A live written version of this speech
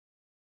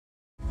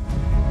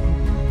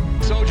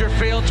Soldier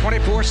Field,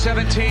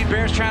 24-17.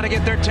 Bears trying to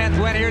get their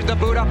 10th win. Here's the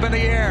boot up in the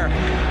air.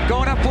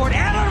 Going up for it.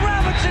 Allen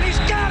Robinson, he's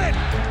got it!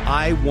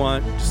 I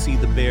want to see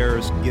the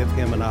Bears give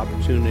him an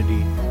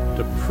opportunity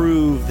to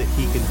prove that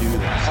he can do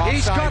this.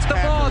 He's got the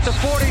ball at the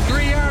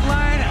 43-yard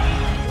line.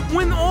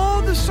 When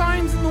all the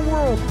signs in the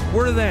world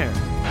were there.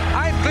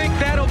 I think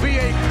that'll be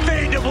a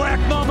fade to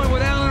black moment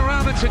with Allen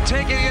Robinson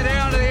taking it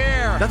out of the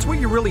air. That's what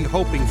you're really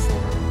hoping for,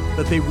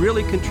 that they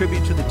really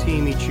contribute to the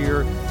team each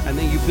year, and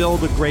then you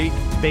build a great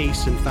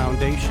base and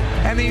foundation.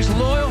 And these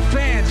loyal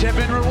fans have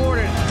been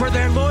rewarded for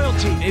their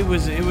loyalty. It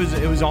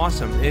was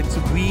awesome.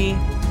 We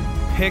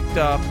picked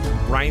up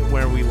right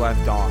where we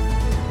left off.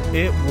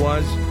 It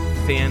was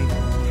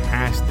fantastic.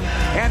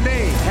 And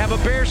they have a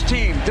Bears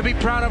team to be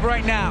proud of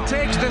right now.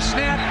 Takes the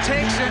snap,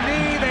 takes a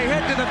knee, they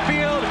head to the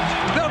field.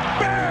 The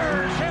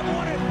Bears have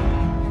won it.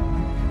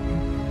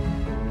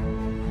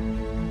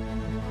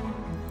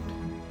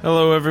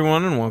 Hello,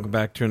 everyone, and welcome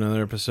back to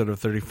another episode of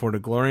 34 to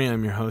Glory.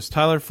 I'm your host,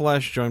 Tyler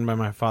Flesh, joined by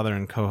my father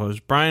and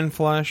co-host, Brian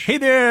Flesh. Hey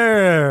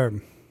there!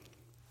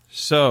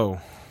 So,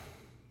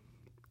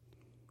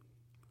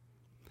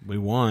 we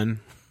won.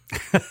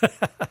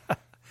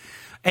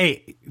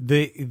 Hey,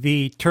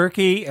 the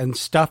turkey and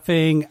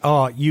stuffing.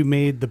 Oh, you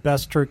made the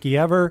best turkey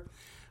ever.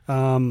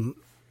 Son,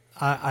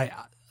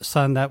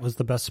 that was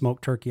the best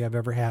smoked turkey I've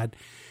ever had.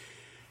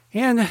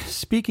 And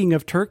speaking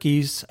of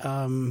turkeys,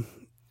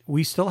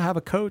 we still have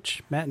a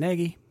coach, Matt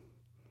Nagy.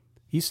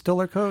 He's still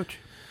our coach.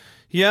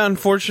 Yeah,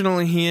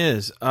 unfortunately, he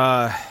is.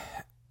 I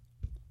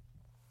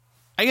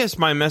guess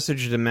my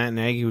message to Matt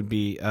Nagy would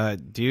be,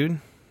 dude,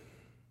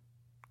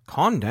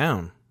 calm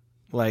down.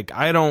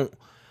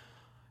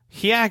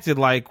 He acted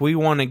like we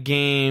won a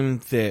game,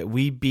 that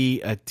we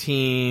beat a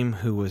team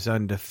who was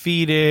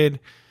undefeated.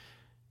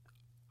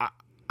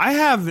 I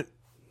have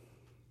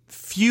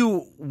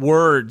few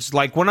words.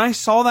 Like, when I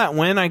saw that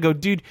win, I go,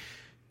 dude,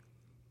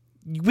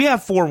 we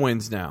have 4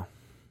 wins now.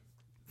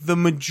 The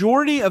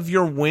majority of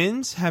your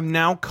wins have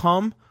now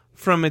come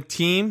from a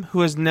team who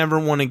has never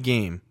won a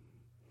game.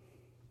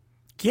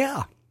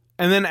 Yeah.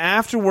 And then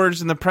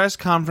afterwards in the press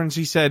conference,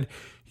 he said,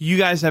 you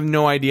guys have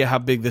no idea how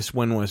big this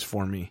win was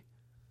for me.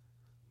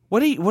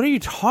 What are you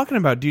talking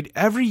about, dude?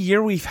 Every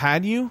year we've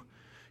had you,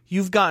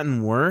 you've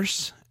gotten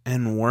worse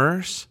and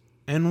worse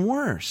and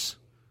worse.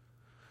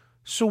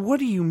 So what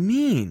do you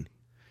mean?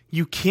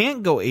 You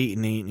can't go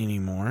 8-8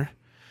 anymore.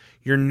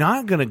 You're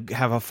not going to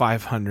have a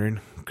 500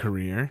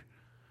 career.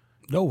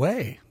 No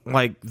way.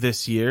 Like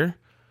this year.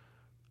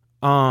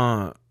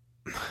 Look,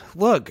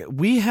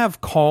 we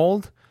have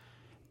called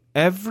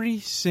every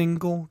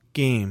single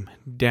game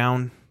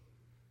down.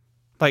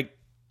 Like,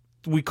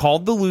 we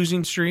called the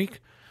losing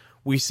streak.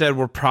 We said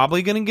we're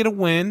probably going to get a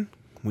win.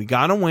 We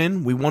got a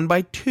win. We won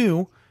by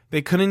 2.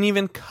 They couldn't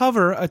even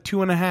cover a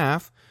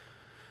 2.5.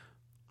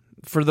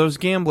 For those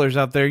gamblers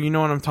out there, you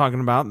know what I'm talking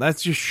about.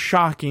 That's just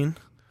shocking.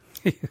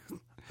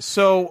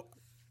 So,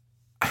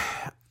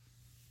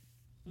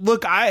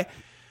 look,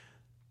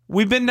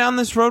 we've been down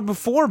this road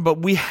before,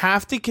 but we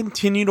have to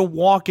continue to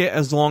walk it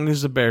as long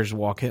as the Bears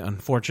walk it,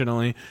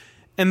 unfortunately.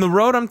 And the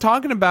road I'm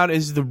talking about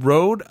is the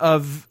road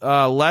of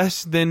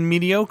less than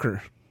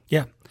mediocre.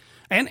 Yeah.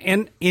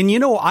 And you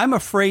know, I'm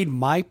afraid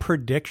my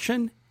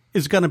prediction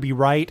is going to be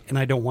right, and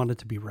I don't want it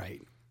to be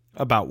right.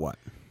 About what?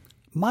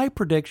 My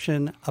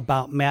prediction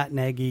about Matt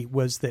Nagy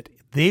was that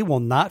they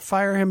will not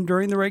fire him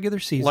during the regular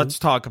season. Let's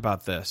talk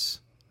about this.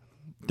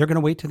 They're going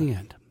to wait to the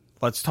end.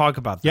 Let's talk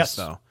about this,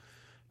 though.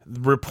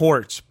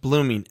 Reports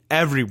blooming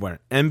everywhere.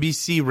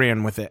 NBC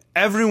ran with it.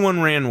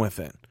 Everyone ran with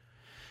it.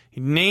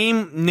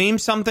 Name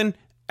something.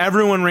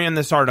 Everyone ran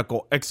this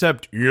article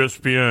except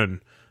ESPN.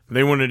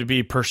 They wanted to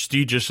be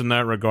prestigious in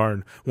that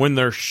regard when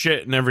they're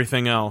shit and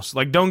everything else.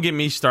 Like, don't get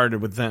me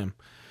started with them.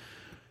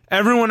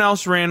 Everyone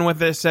else ran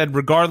with it, said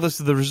regardless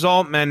of the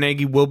result, Matt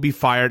Nagy will be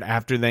fired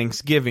after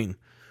Thanksgiving.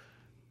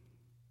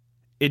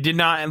 It did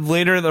not.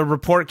 Later, the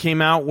report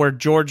came out where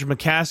George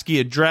McCaskey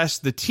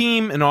addressed the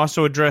team and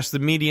also addressed the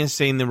media,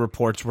 saying the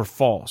reports were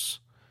false.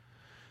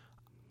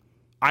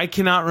 I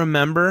cannot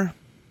remember.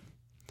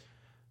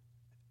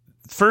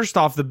 First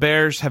off, the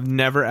Bears have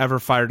never, ever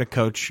fired a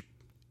coach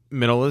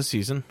middle of the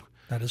season.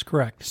 That is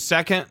correct.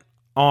 Second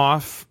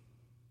off,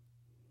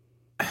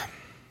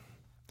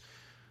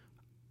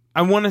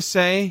 I want to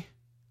say,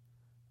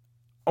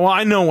 well,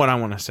 I know what I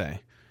want to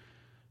say.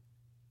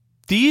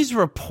 These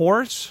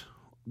reports,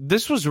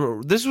 this was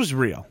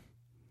real.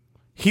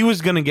 He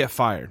was going to get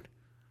fired.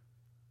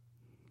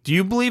 Do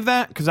you believe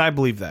that? Because I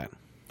believe that.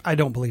 I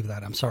don't believe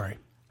that. I'm sorry.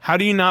 How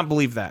do you not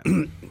believe that?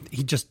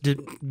 He just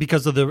did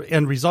because of the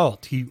end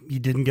result. He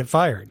didn't get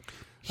fired.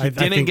 He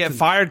didn't get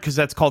fired because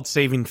that's called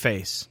saving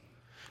face.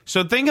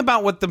 So think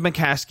about what the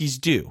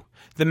McCaskeys do.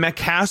 The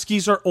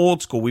McCaskeys are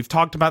old school. We've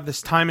talked about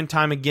this time and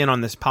time again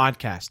on this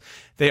podcast.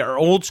 They are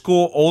old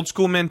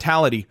school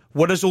mentality.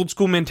 What does old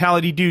school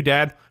mentality do,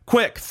 Dad?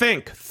 Quick,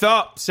 think,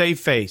 thought, save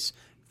face.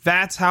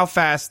 That's how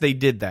fast they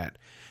did that.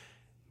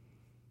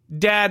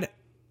 Dad,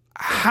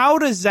 how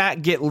does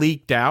that get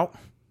leaked out?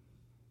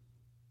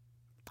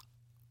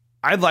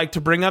 I'd like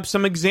to bring up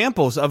some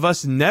examples of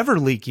us never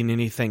leaking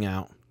anything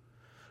out.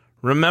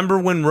 Remember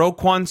when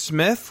Roquan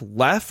Smith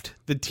left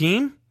the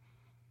team?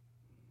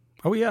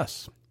 Oh,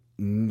 yes.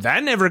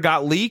 That never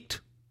got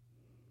leaked.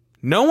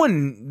 No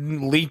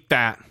one leaked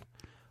that.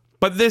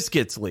 But this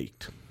gets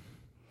leaked.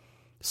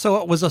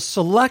 So it was a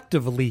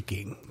selective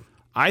leaking.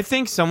 I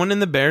think someone in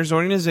the Bears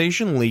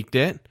organization leaked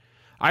it.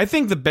 I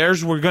think the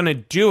Bears were going to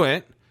do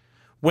it.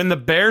 When the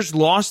Bears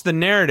lost the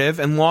narrative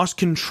and lost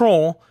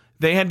control,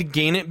 they had to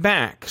gain it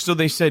back. So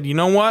they said, you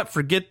know what?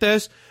 Forget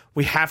this.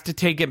 We have to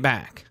take it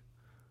back.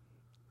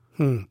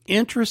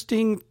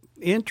 Interesting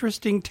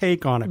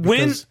take on it.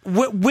 When's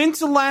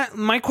the last?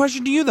 My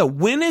question to you though: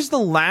 when is the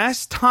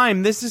last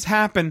time this has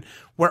happened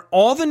where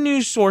all the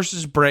news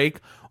sources break,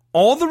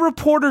 all the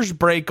reporters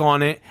break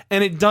on it,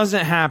 and it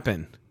doesn't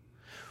happen?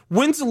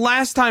 When's the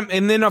last time?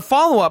 And then a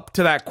follow up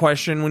to that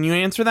question: when you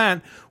answer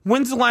that,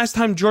 when's the last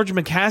time George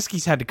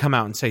McCaskey's had to come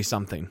out and say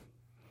something?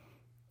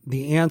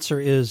 The answer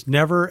is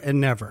never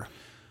and never.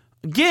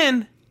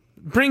 Again,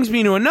 brings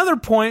me to another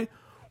point.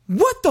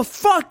 What the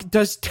fuck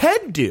does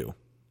Ted do?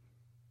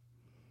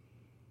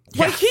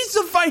 Yeah. Like, he's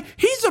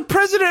the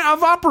president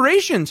of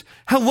operations.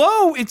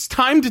 Hello, it's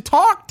time to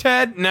talk,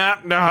 Ted. No,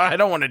 I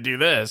don't want to do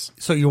this.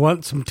 So you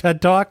want some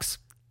TED Talks?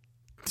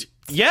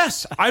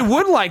 Yes, I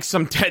would like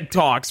some TED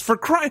Talks.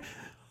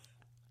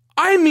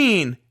 I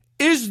mean,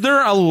 is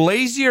there a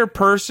lazier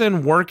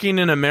person working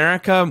in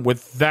America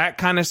with that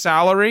kind of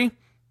salary?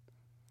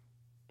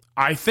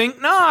 I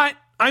think not.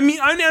 I mean,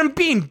 I'm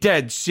being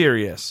dead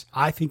serious.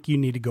 I think you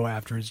need to go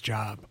after his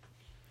job.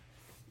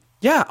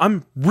 Yeah,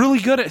 I'm really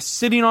good at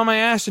sitting on my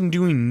ass and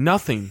doing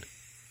nothing.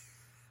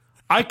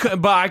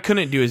 But I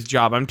couldn't do his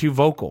job. I'm too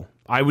vocal.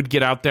 I would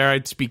get out there,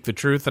 I'd speak the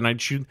truth, and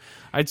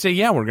I'd say,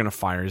 yeah, we're going to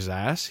fire his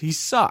ass. He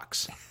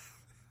sucks.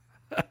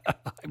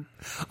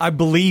 I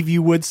believe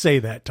you would say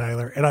that,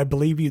 Tyler, and I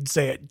believe you'd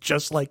say it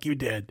just like you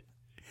did.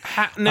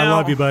 Now, I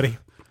love you, buddy.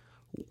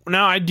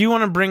 Now, I do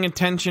want to bring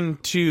attention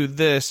to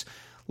this.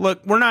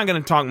 Look, we're not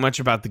going to talk much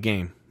about the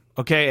game.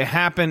 Okay, it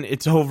happened.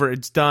 It's over.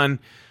 It's done.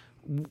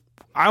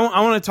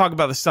 I want to talk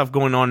about the stuff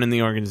going on in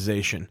the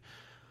organization.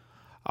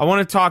 I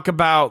want to talk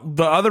about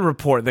the other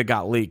report that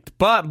got leaked.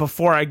 But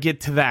before I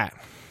get to that,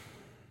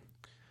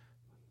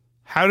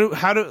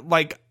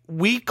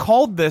 we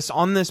called this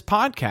on this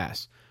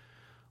podcast.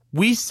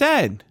 We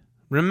said,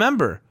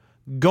 remember,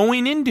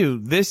 going into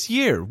this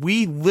year,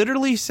 we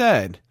literally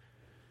said,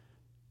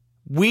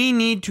 we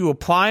need to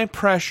apply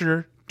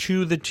pressure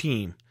to the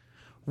team.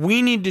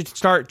 We need to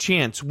start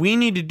chants. We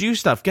need to do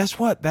stuff. Guess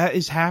what? That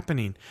is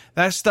happening.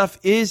 That stuff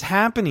is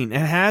happening. It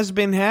has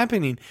been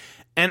happening.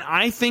 And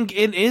I think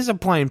it is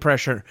applying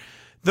pressure.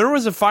 There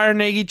was a Fire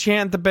Nagy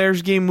chant at the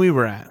Bears game we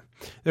were at.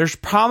 There's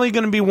probably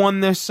going to be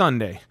one this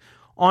Sunday.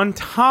 On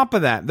top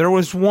of that, there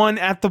was one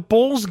at the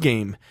Bulls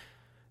game.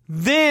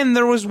 Then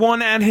there was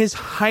one at his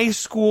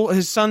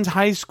son's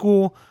high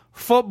school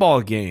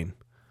football game.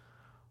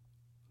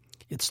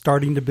 It's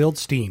starting to build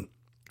steam.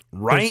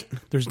 Right?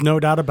 There's no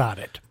doubt about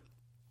it.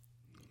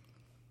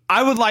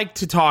 I would like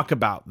to talk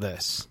about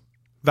this.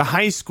 The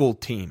high school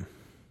team.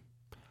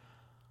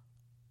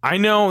 I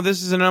know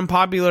this is an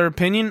unpopular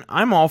opinion.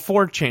 I'm all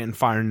for chanting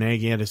Fire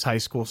Nagy at his high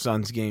school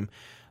son's game.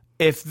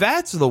 If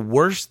that's the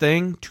worst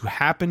thing to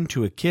happen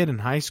to a kid in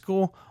high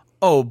school,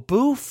 oh,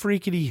 boo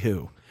freakity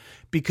who.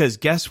 Because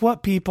guess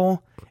what,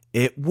 people?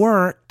 It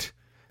worked.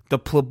 The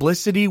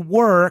publicity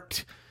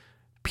worked.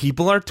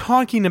 People are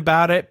talking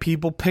about it.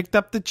 People picked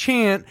up the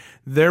chant.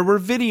 There were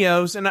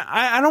videos. And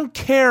I don't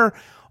care.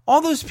 All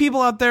those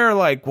people out there are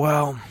like,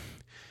 well,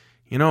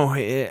 you know,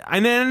 I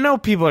know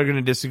people are going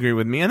to disagree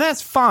with me, and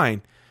that's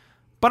fine.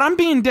 But I'm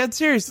being dead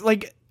serious.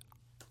 Like,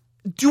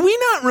 do we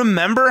not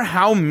remember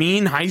how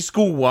mean high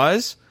school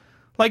was?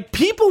 Like,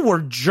 people were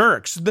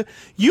jerks.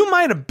 You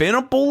might have been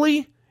a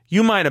bully.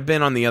 You might have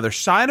been on the other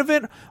side of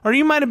it, or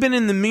you might have been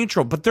in the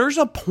neutral. But there's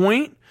a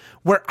point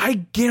where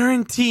I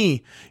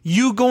guarantee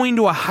you going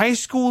to a high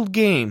school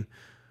game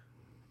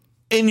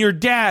and your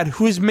dad,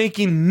 who is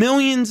making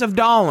millions of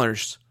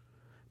dollars,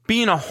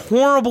 being a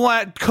horrible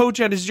coach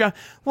at his job,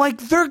 like,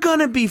 they're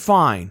gonna be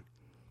fine,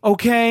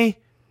 okay?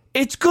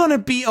 It's gonna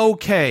be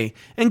okay.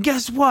 And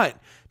guess what?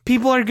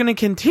 People are gonna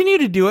continue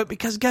to do it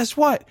because guess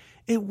what?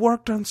 It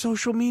worked on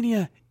social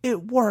media.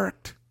 It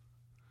worked.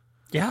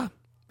 Yeah.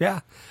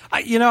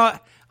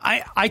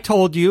 I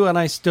told you, and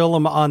I still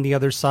am on the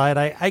other side.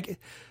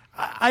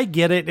 I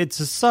get it. It's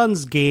his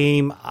son's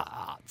game.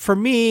 For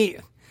me,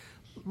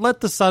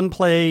 let the son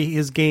play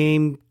his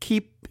game.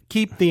 Keep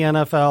the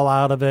NFL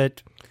out of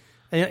it.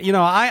 You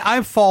know,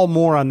 I fall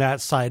more on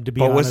that side, to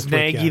be honest. But was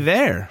Nagy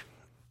there?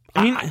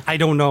 I mean, I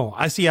don't know.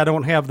 I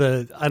don't have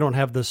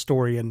the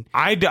story, and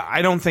I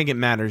don't think it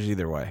matters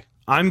either way.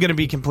 I'm going to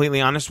be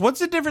completely honest. What's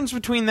the difference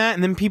between that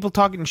and then people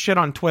talking shit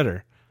on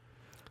Twitter?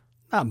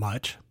 Not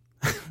much.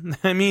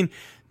 I mean,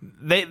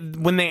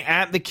 when they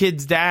at the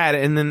kid's dad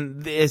and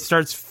then it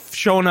starts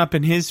showing up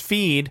in his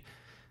feed,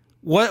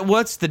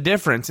 what's the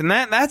difference? And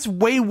that's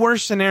way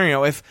worse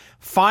scenario. If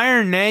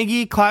Fire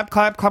Nagy, clap,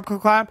 clap, clap,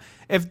 clap, clap.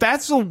 If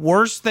that's the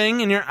worst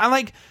thing,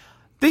 and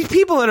These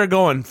people that are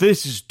going,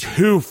 this is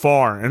too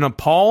far and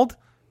appalled,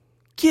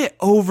 get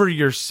over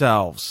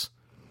yourselves.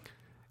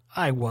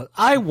 I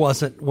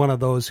wasn't one of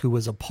those who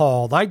was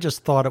appalled. I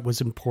just thought it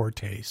was in poor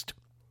taste.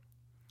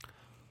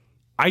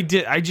 I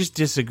just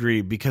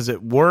disagree because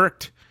it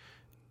worked.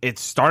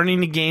 It's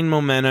starting to gain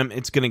momentum.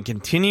 It's going to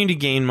continue to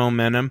gain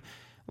momentum.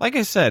 Like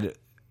I said,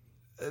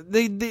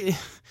 they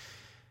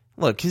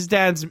look, his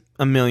dad's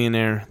a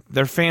millionaire.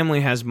 Their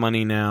family has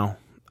money now.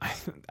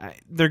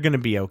 They're going to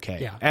be okay.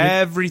 Yeah.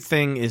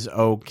 Everything is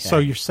okay. So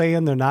you're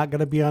saying they're not going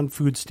to be on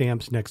food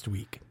stamps next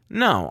week?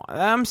 No,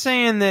 I'm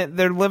saying that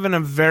they're living a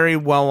very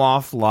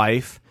well-off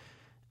life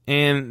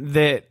and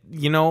that,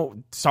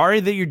 sorry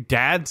that your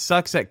dad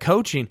sucks at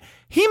coaching.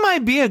 He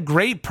might be a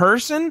great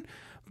person,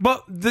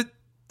 but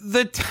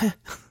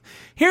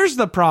here's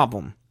the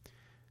problem.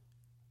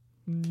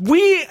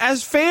 We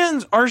as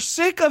fans are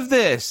sick of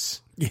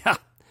this. Yeah.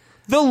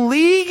 The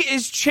league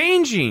is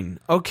changing,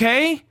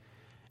 okay?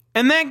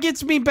 And that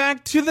gets me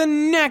back to the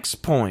next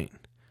point.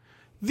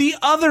 The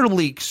other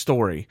leak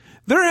story.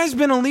 There has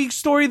been a leak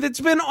story that's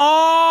been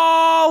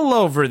all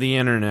over the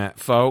internet,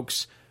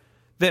 folks,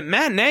 that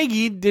Matt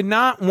Nagy did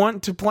not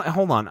want to play.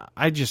 Hold on.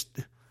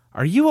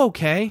 Are you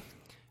okay?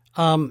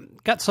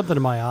 Got something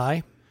in my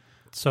eye.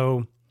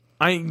 So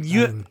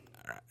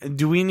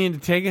do we need to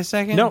take a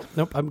second?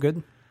 Nope, I'm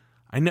good.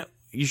 I know.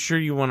 You sure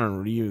you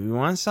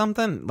want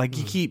something? Like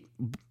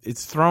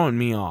it's throwing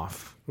me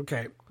off.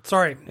 Okay.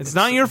 Sorry. It's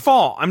not your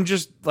fault. I'm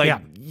just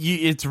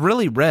it's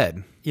really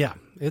red. Yeah,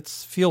 it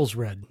feels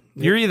red.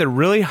 You're either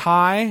really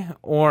high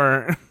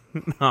or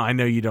no, I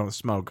know you don't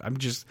smoke. I'm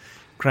just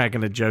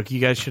cracking a joke. You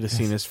guys should have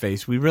seen his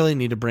face. We really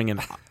need to bring an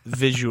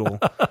visual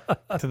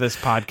to this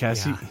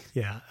podcast.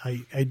 Yeah.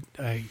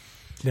 I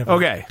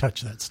never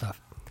touch that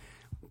stuff.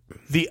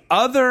 The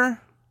other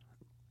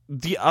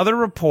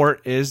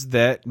report is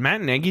that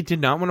Matt Nagy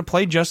did not want to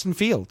play Justin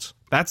Fields.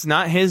 That's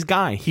not his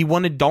guy. He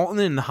wanted Dalton,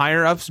 and the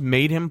higher ups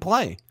made him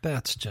play.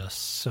 That's just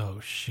so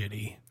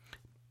shitty.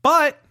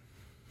 But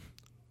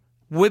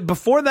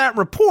before that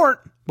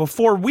report,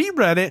 before we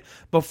read it,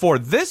 before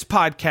this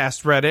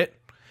podcast read it,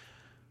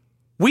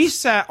 we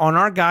sat on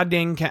our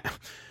goddamn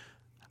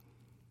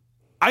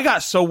I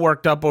got so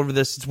worked up over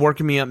this, it's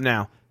working me up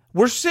now.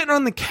 We're sitting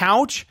on the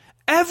couch.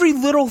 Every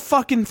little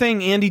fucking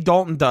thing Andy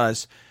Dalton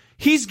does,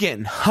 he's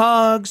getting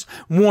hugs,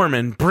 warm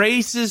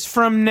embraces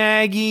from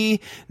Nagy.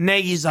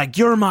 Nagy's like,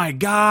 you're my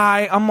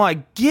guy. I'm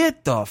like,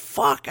 get the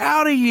fuck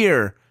out of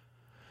here.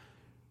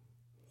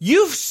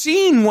 You've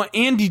seen what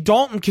Andy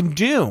Dalton can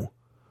do.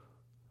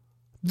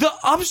 The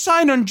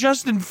upside on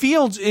Justin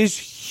Fields is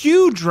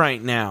huge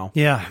right now.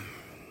 Yeah.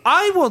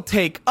 I will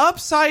take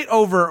upside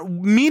over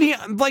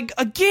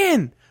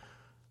again,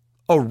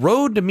 a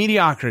road to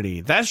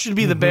mediocrity. That should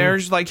be the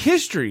Bears'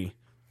 history.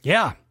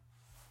 Yeah.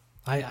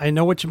 I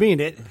know what you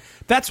mean.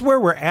 That's where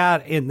we're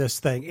at in this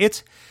thing.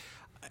 It's,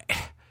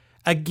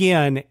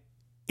 again,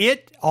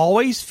 it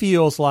always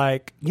feels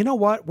like, you know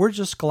what? We're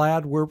just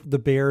glad we're the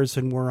Bears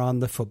and we're on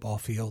the football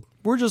field.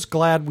 We're just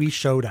glad we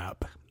showed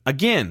up.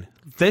 Again,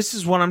 this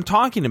is what I'm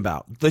talking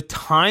about. The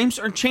times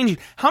are changing.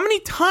 How many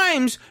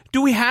times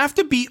do we have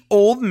to be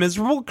old,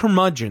 miserable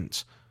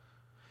curmudgeons?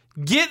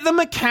 Get the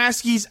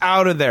McCaskies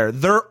out of there.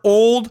 They're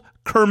old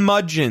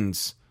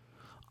curmudgeons.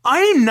 I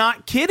am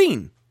not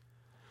kidding.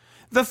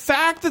 The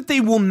fact that they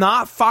will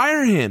not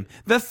fire him,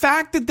 the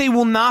fact that they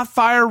will not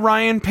fire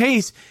Ryan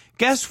Pace,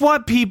 guess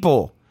what,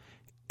 people?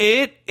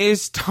 It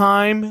is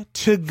time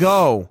to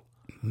go.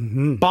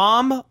 Mm-hmm.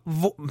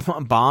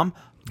 Bon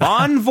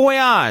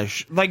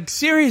voyage.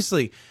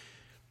 Seriously.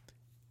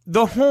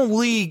 The whole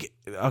league.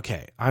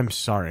 Okay, I'm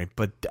sorry,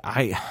 but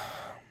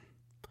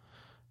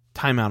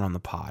time out on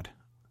the pod.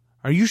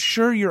 Are you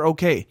sure you're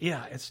okay?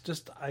 Yeah, it's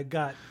just I've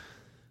got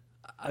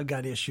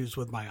issues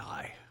with my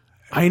eye.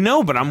 I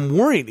know, but I'm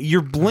worried.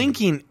 You're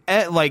blinking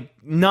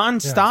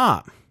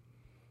nonstop. Yeah.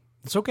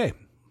 It's okay.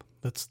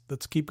 Let's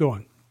keep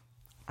going.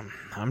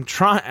 I'm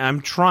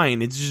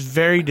trying. It's just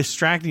very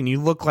distracting. You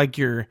look like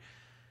you're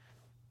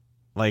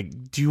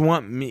do you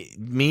want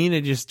me to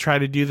just try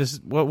to do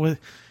this?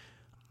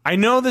 I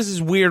know this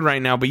is weird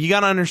right now, but you got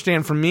to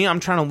understand, for me,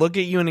 I'm trying to look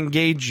at you and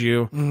engage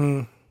you,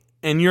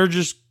 and you're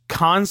just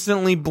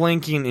constantly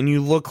blinking, and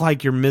you look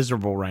like you're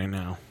miserable right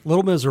now. A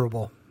little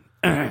miserable.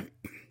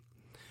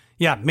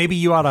 Yeah, maybe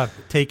you ought to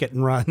take it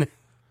and run.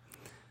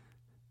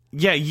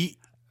 Yeah,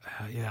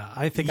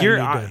 I think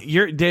you're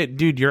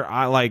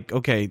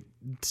okay.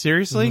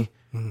 Seriously,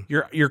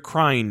 you're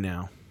crying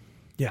now.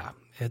 Yeah,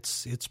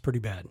 it's pretty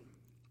bad.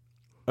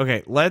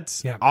 Okay,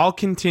 I'll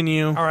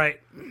continue. All right,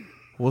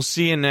 we'll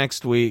see you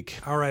next week.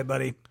 All right,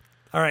 buddy.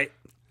 All right.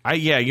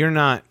 You're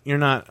not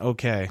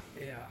okay.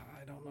 Yeah,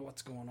 I don't know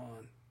what's going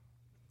on.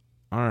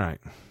 All right.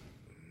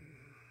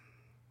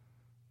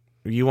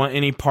 You want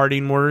any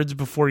parting words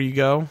before you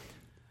go?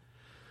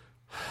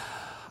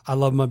 I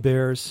love my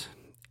Bears,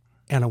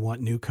 and I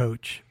want new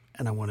coach,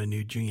 and I want a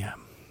new GM.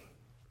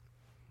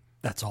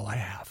 That's all I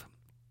have.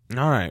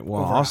 All right.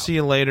 Well, I'll see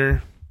you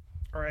later.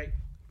 All right.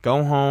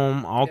 Go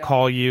home. I'll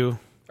call you.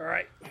 All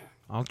right.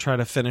 I'll try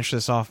to finish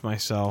this off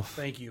myself.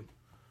 Thank you.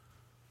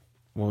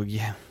 Well,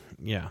 yeah.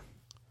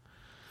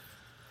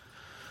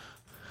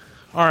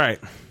 All right.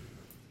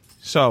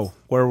 So,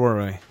 where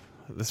were we?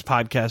 This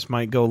podcast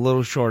might go a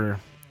little shorter.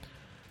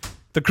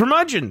 The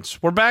curmudgeons.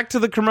 We're back to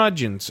the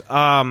curmudgeons.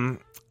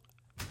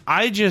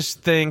 I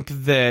just think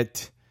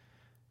that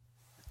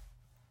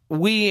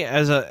we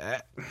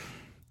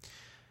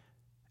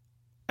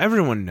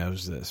everyone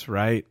knows this,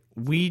 right?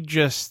 We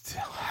just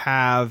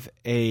have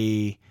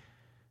and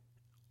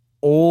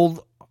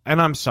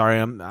I'm sorry,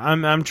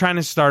 I'm trying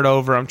to start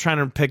over. I'm trying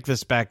to pick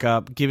this back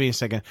up. Give me a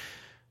second.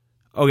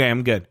 Okay,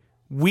 I'm good.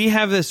 We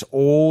have this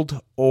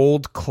old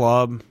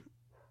club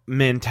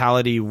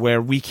mentality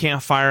where we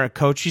can't fire a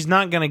coach. He's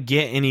not going to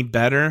get any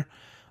better.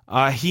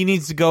 He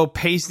needs to go.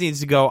 Pace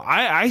needs to go.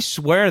 I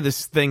swear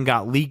this thing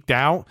got leaked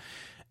out.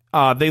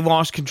 They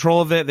lost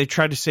control of it. They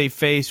tried to save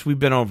face. We've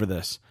been over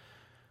this.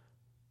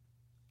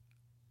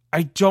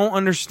 I don't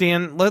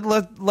understand.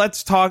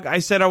 Let's talk. I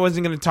said I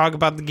wasn't going to talk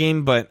about the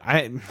game, but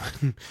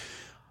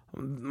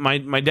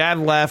my dad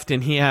left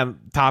and he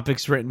had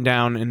topics written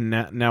down, and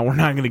now we're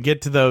not going to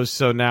get to those.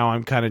 So now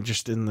I'm kind of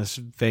just in this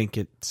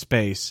vacant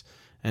space,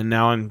 and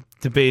now I'm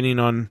debating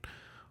on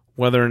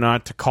whether or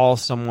not to call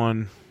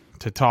someone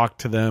to talk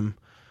to them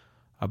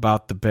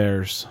about the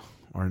Bears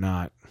or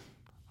not.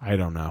 I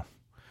don't know.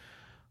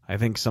 I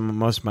think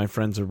most of my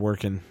friends are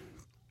working.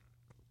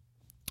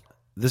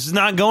 This is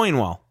not going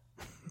well.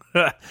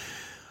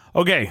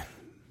 Okay.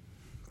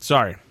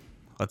 Sorry.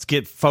 Let's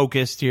get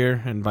focused here.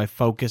 And by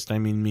focused, I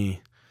mean me.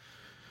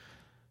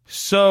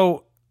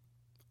 So,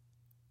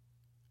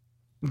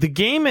 the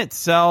game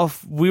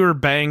itself, we were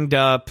banged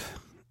up.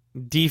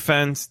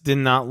 Defense did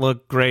not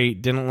look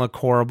great. Didn't look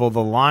horrible.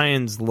 The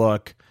Lions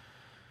look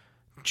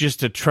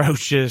just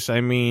atrocious. I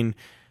mean,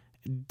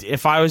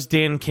 if I was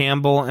Dan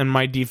Campbell and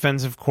my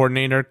defensive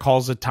coordinator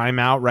calls a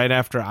timeout right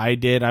after I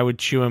did, I would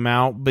chew him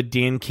out. But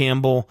Dan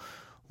Campbell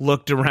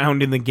looked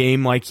around in the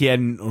game like he had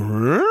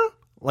no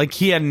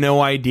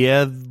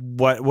idea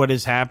what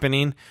is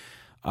happening.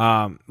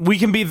 We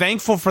can be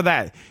thankful for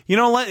that. You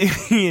know,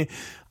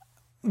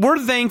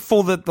 we're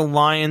thankful that the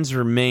Lions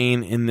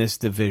remain in this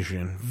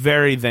division.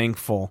 Very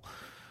thankful.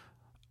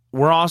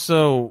 We're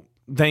also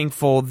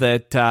thankful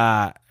that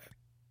the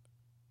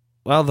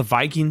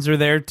Vikings are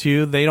there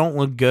too. They don't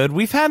look good.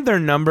 We've had their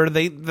number.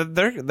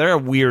 They're a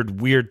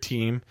weird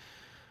team.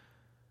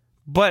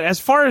 But as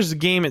far as the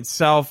game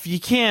itself, you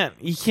can't,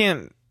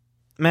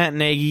 Matt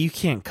Nagy, you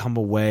can't come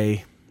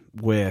away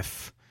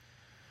with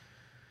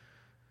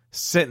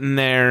sitting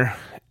there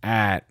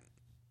at,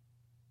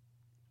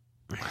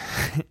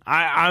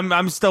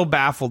 I'm still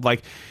baffled.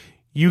 Like,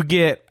 you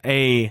get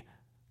a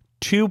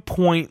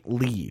 2-point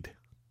lead.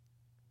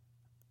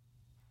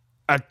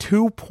 A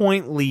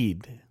 2-point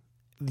lead.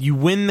 You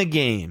win the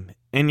game,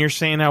 and you're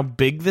saying how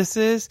big this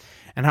is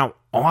and how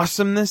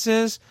awesome this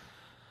is.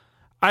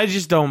 I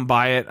just don't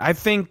buy it. I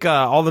think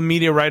all the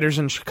media writers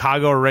in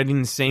Chicago are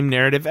writing the same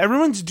narrative.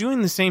 Everyone's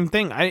doing the same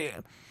thing. I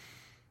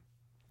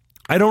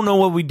don't know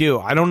what we do.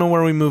 I don't know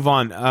where we move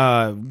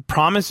on.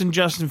 Promise and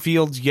Justin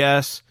Fields,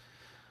 yes.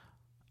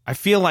 I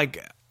feel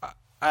like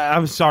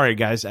I'm sorry,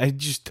 guys. My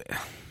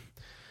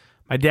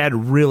dad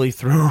really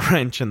threw a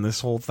wrench in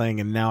this whole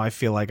thing, and now I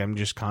feel like I'm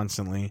just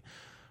constantly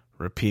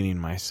repeating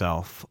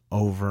myself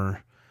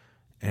over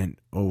and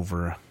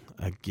over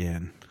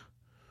again.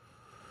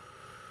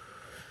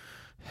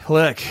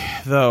 Look,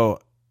 though,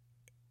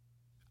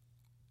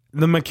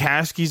 the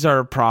McCaskies are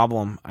a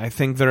problem. I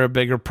think they're a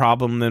bigger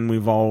problem than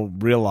we've all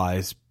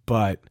realized.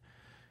 But,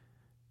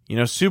 you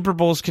know, Super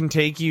Bowls can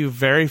take you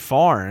very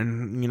far.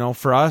 And, you know,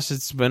 for us,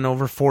 it's been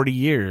over 40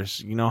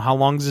 years. You know, how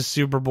long is a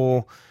Super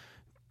Bowl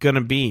going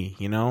to be?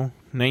 You know,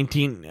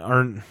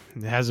 it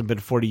hasn't been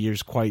 40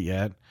 years quite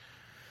yet.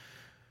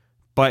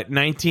 But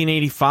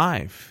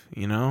 1985,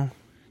 you know,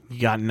 you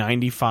got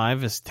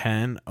 95 as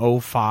 10,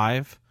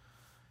 05,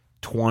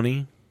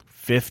 20,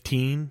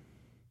 15,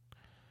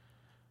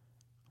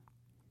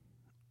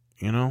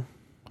 you know,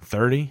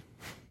 30.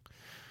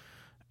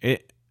 I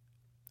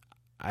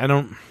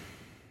don't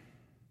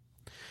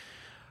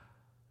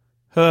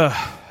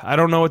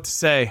know what to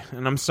say,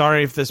 and I'm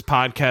sorry if this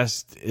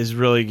podcast is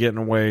really getting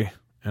away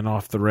and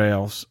off the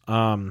rails.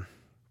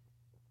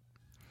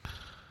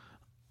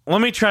 Let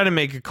me try to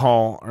make a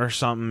call or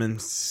something and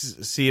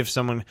see if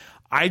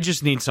I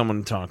just need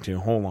someone to talk to.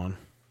 Hold on.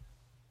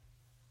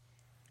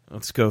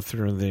 Let's go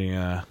through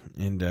the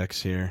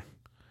index here.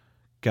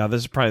 God,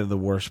 this is probably the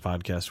worst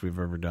podcast we've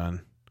ever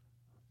done.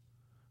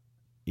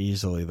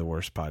 Easily the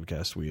worst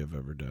podcast we have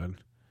ever done.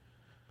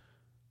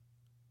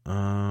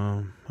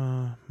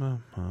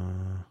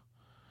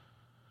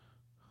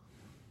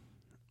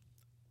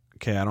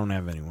 Okay, I don't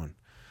have anyone.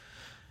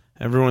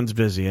 Everyone's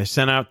busy. I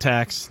sent out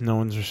texts. No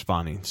one's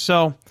responding.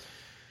 So,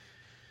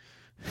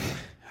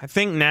 I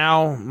think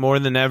now, more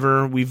than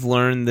ever, we've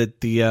learned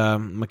that the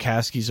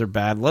McCaskies are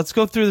bad. Let's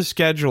go through the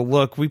schedule.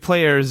 Look, we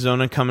play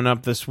Arizona coming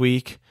up this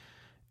week.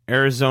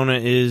 Arizona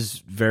is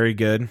very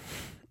good.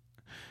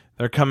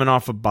 They're coming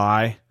off a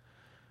bye.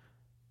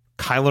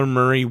 Kyler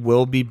Murray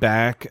will be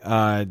back.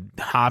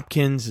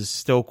 Hopkins is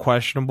still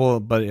questionable,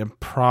 but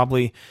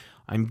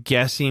I'm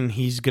guessing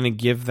he's going to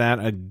give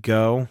that a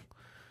go.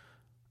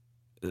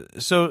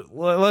 So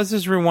let's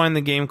just rewind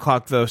the game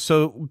clock, though.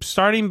 So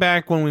starting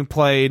back when we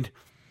played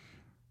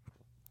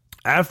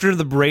after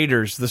the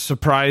Raiders, the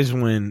surprise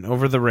win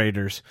over the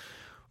Raiders,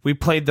 we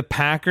played the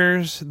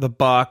Packers, the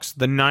Bucs,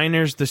 the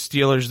Niners, the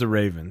Steelers, the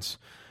Ravens.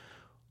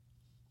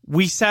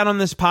 We sat on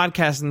this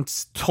podcast and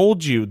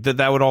told you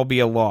that would all be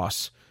a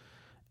loss.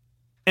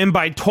 And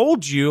by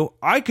told you,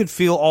 I could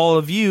feel all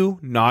of you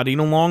nodding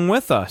along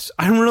with us.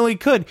 I really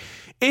could.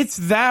 It's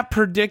that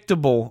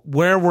predictable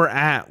where we're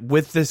at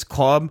with this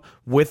club,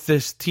 with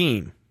this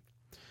team.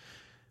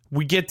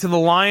 We get to the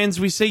Lions,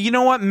 we say, you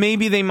know what?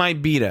 Maybe they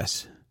might beat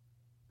us.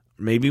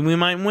 Maybe we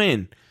might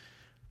win.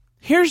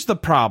 Here's the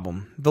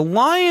problem. The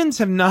Lions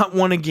have not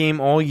won a game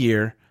all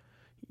year.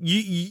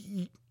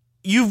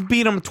 You've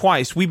beat them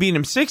twice. We beat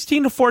them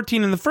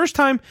 16-14, and the first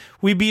time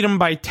we beat them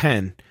by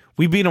 10.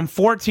 We beat them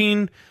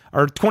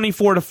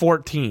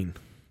 24-14.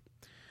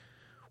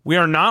 We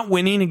are not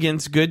winning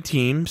against good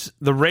teams.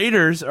 The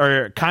Raiders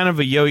are kind of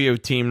a yo-yo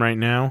team right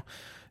now.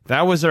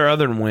 That was our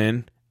other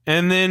win.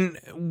 And then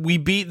we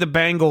beat the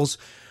Bengals,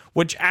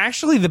 which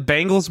actually the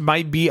Bengals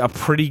might be a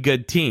pretty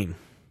good team.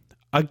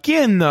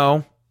 Again,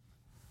 though,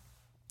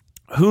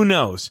 who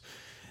knows?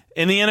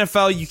 In the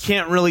NFL, you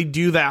can't really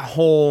do that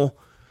whole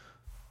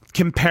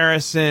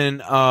comparison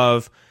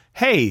of,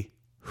 hey,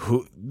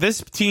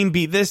 this team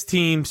beat this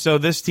team, so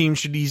this team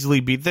should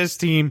easily beat this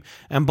team,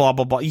 and blah,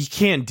 blah, blah. You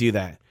can't do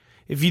that.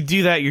 If you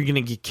do that, you're going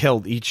to get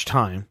killed each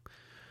time.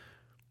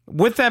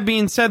 With that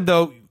being said,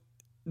 though,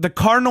 the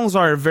Cardinals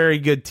are a very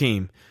good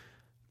team.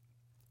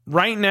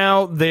 Right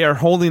now, they are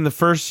holding the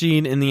first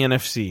seed in the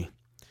NFC.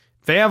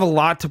 They have a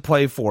lot to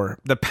play for.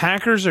 The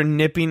Packers are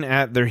nipping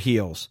at their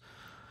heels.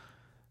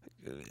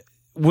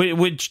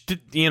 Which,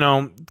 you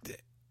know,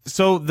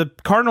 so the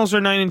Cardinals are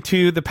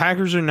 9-2, the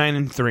Packers are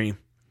 9-3.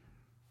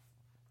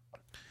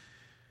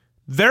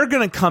 They're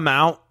going to come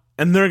out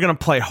and they're going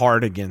to play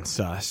hard against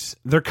us.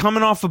 They're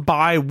coming off a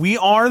bye. We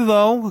are,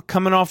 though,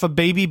 coming off a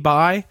baby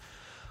bye.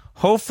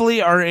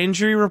 Hopefully, our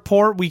injury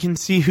report, we can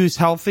see who's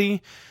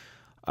healthy.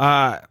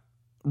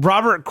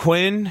 Robert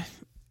Quinn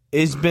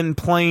has been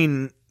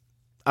playing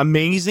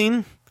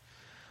amazing.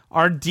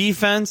 Our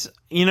defense,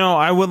 you know,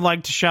 I would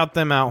like to shout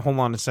them out. Hold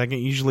on a second.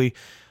 Usually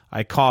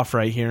I cough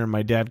right here and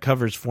my dad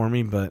covers for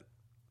me, but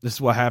this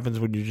is what happens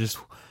when you just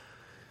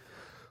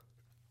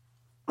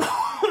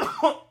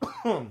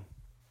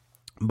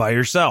by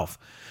yourself.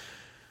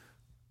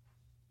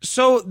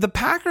 So the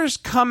Packers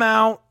come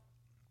out.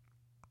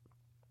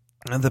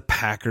 The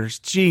Packers,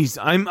 geez,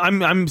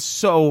 I'm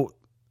so.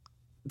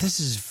 This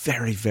is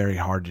very, very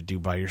hard to do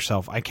by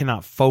yourself. I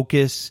cannot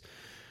focus.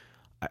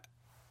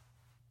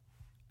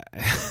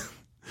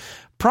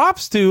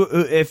 Props to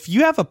if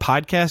you have a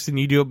podcast and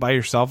you do it by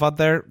yourself out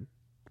there.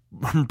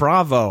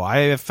 Bravo! I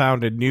have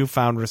found a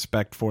newfound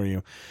respect for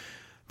you.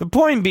 The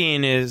point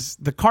being is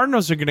the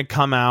Cardinals are going to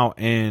come out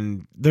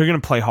and they're going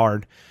to play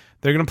hard.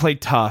 They're going to play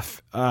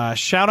tough.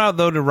 Shout out,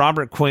 though, to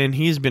Robert Quinn.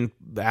 He's been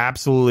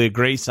absolutely a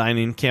great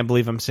signing. Can't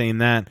believe I'm saying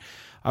that.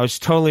 I was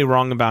totally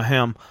wrong about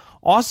him.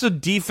 Also,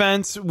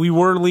 defense. We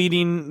were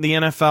leading the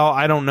NFL.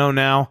 I don't know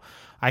now.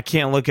 I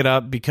can't look it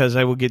up because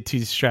I will get too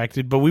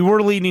distracted. But we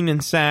were leading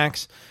in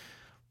sacks.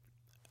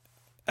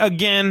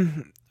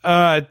 Again,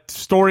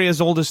 story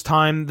as old as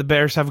time. The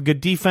Bears have a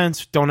good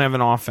defense, don't have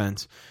an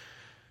offense.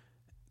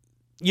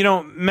 You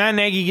know, Matt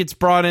Nagy gets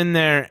brought in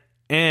there,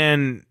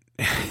 and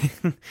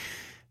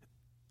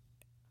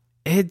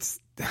it's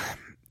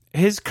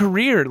his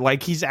career.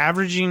 Like, he's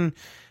averaging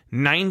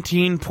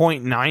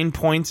 19.9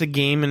 points a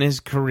game in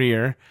his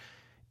career.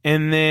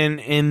 And then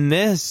in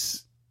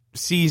this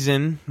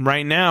season,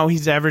 right now,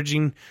 he's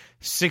averaging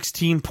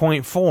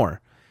 16.4.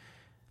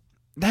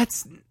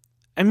 That's,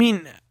 I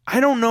mean, I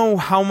don't know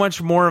how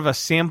much more of a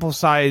sample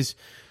size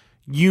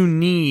you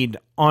need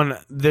on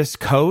this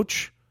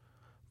coach.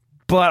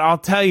 But I'll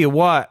tell you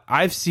what,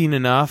 I've seen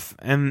enough,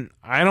 and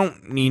I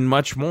don't need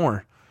much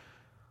more.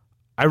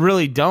 I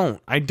really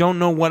don't. I don't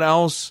know what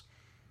else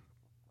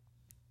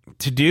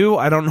to do.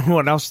 I don't know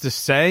what else to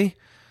say.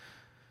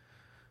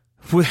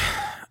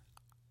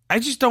 I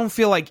just don't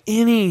feel like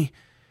any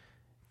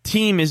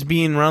team is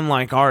being run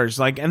like ours.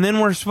 Like, and then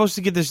we're supposed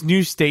to get this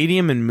new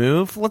stadium and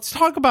move. Let's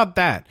talk about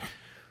that.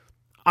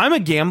 I'm a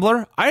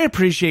gambler. I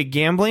appreciate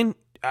gambling.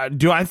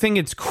 Do I think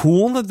it's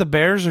cool that the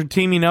Bears are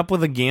teaming up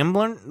with a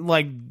gambler?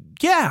 Like,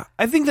 yeah,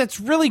 I think that's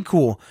really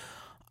cool.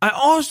 I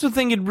also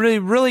think it'd really,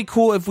 really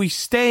cool if we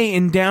stay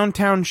in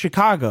downtown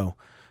Chicago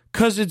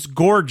because it's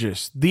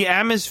gorgeous. The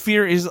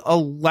atmosphere is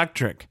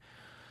electric.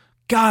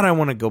 God, I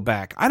want to go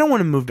back. I don't want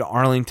to move to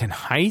Arlington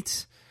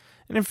Heights.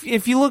 And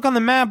if you look on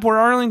the map where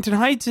Arlington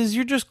Heights is,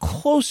 you're just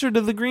closer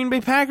to the Green Bay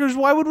Packers.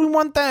 Why would we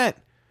want that?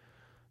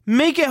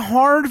 Make it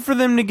hard for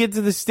them to get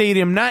to the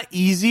stadium, not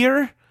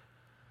easier.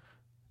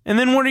 And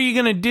then what are you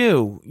going to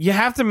do? You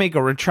have to make a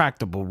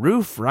retractable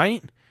roof,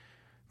 right?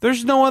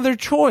 There's no other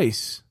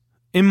choice.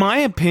 In my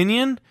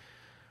opinion,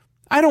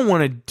 I don't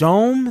want a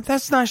dome.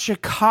 That's not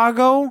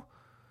Chicago.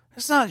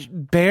 That's not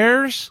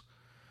Bears.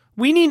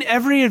 We need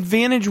every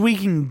advantage we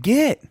can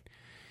get.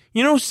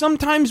 You know,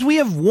 sometimes we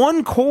have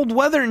one cold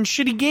weather and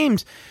shitty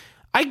games.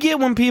 I get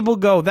when people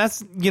go,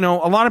 that's, you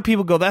know, a lot of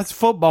people go, that's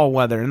football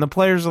weather. And the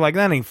players are like,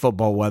 that ain't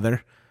football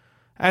weather.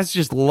 That's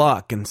just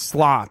luck and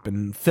slop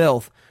and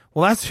filth.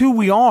 Well, that's who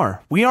we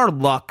are. We are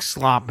luck,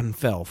 slop, and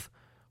filth.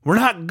 We're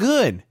not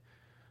good.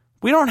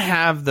 We don't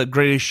have the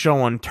greatest show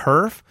on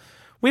turf.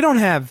 We don't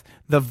have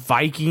the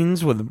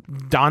Vikings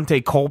with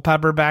Dante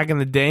Culpepper back in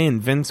the day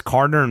and Vince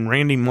Carter and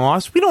Randy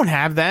Moss. We don't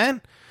have that.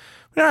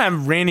 We don't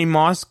have Randy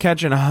Moss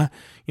catching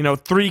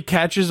 3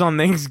 catches on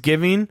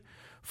Thanksgiving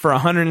for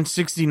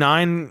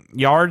 169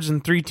 yards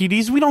and 3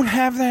 TDs. We don't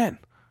have that.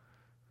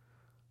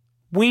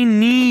 We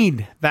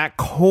need that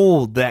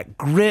cold, that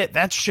grit.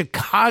 That's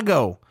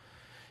Chicago.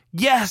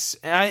 Yes,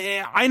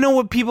 I know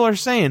what people are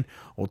saying.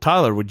 Well,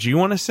 Tyler, would you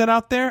want to sit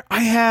out there? I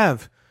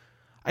have.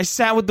 I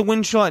sat with the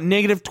wind chill at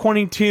negative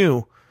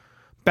 22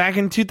 back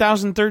in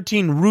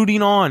 2013,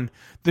 rooting on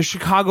the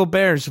Chicago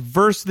Bears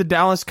versus the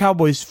Dallas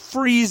Cowboys,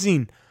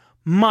 freezing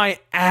my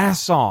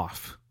ass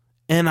off.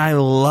 And I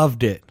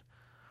loved it.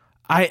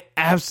 I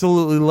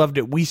absolutely loved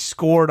it. We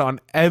scored on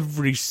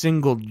every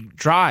single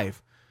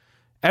drive.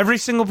 Every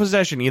single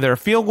possession, either a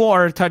field goal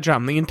or a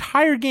touchdown. The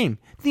entire game.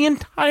 The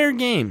entire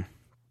game.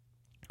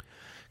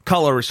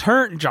 Cutler was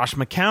hurt. Josh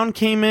McCown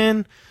came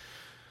in.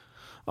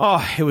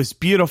 Oh, it was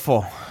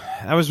beautiful.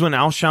 That was when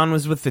Alshon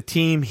was with the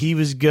team. He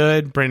was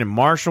good. Brandon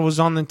Marshall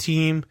was on the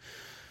team.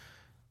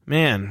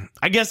 Man,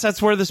 I guess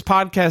that's where this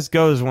podcast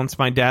goes once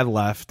my dad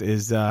left,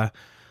 is I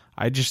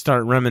just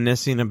start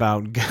reminiscing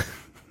about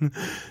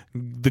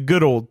the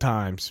good old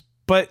times.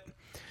 But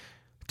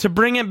to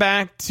bring it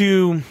back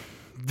to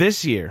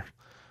this year,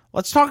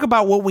 let's talk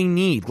about what we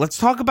need. Let's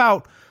talk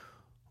about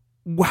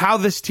how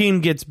this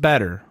team gets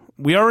better.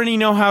 We already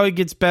know how it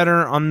gets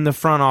better on the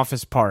front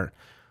office part.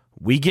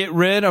 We get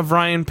rid of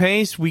Ryan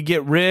Pace, we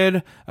get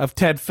rid of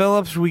Ted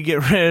Phillips, we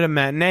get rid of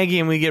Matt Nagy,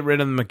 and we get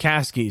rid of the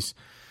McCaskies.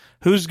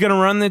 Who's going to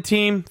run the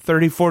team?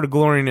 34 to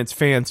glory and its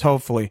fans,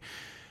 hopefully.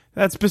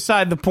 That's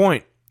beside the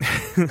point.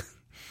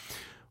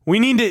 We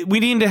need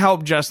to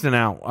help Justin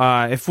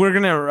out. If we're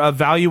going to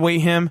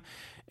evaluate him,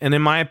 and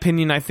in my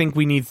opinion, I think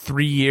we need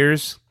 3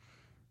 years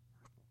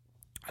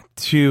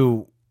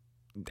to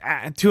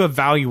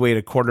evaluate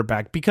a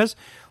quarterback, because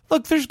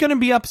look, there's going to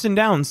be ups and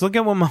downs. Look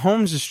at what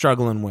Mahomes is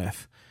struggling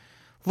with.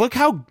 Look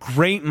how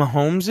great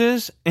Mahomes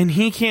is, and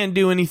he can't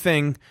do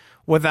anything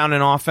without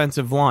an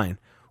offensive line,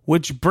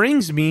 which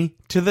brings me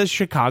to the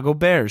Chicago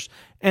Bears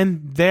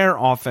and their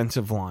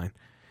offensive line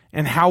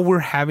and how we're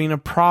having a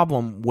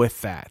problem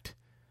with that.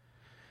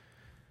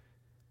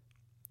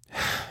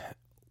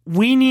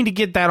 We need to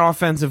get that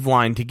offensive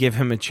line to give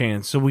him a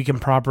chance so we can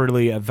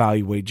properly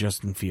evaluate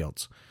Justin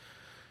Fields.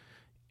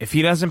 If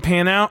he doesn't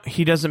pan out,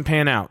 he doesn't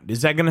pan out.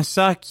 Is that going to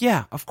suck?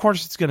 Yeah, of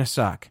course it's going to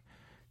suck.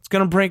 It's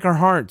going to break our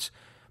hearts.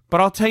 But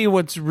I'll tell you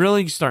what's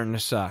really starting to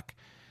suck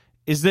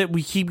is that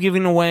we keep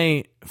giving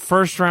away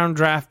first-round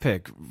draft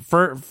pick,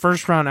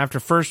 first round after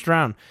first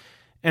round.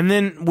 And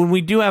then when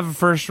we do have a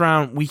first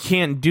round, we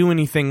can't do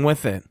anything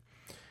with it.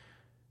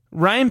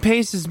 Ryan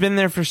Pace has been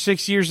there for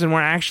 6 years, and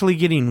we're actually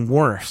getting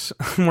worse.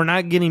 We're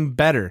not getting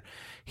better.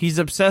 He's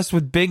obsessed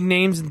with big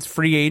names in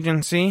free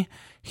agency.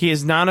 He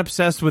is not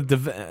obsessed with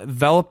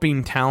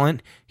developing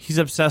talent. He's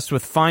obsessed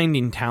with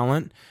finding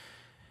talent.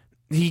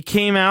 He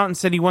came out and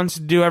said he wants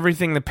to do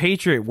everything the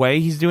Patriot way.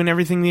 He's doing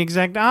everything the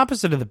exact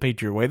opposite of the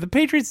Patriot way. The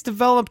Patriots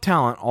develop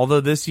talent, although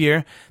this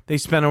year they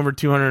spent over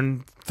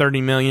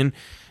 $230 million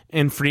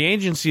in free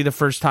agency, the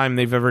first time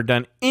they've ever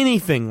done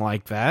anything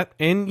like that.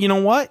 And you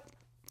know what?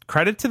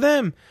 Credit to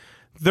them.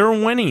 They're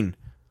winning.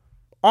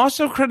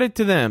 Also credit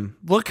to them.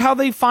 Look how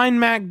they find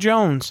Mac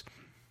Jones.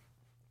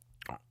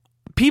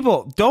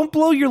 People, don't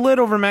blow your lid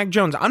over Mac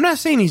Jones. I'm not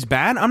saying he's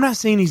bad. I'm not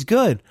saying he's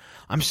good.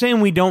 I'm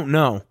saying we don't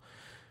know.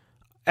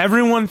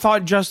 Everyone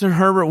thought Justin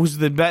Herbert was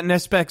the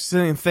next best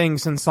thing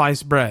since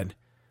sliced bread.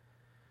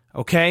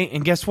 Okay?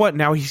 And guess what?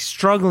 Now he's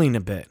struggling a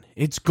bit.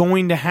 It's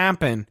going to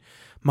happen.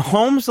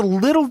 Mahomes a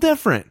little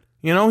different.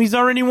 You know, he's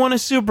already won a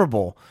Super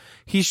Bowl.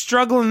 He's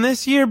struggling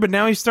this year, but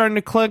now he's starting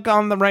to click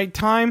on the right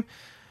time.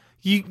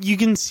 You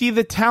can see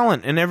the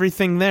talent and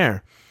everything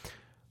there.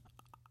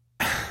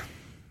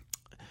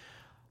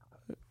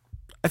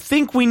 I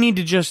think we need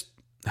to just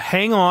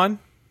hang on.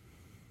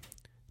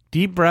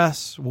 Deep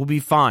breaths. We'll be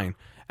fine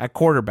at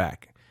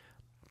quarterback.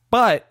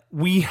 But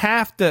we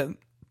have to,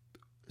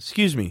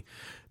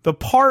 the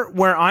part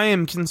where I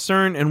am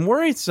concerned and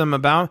worrisome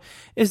about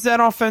is that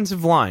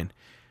offensive line.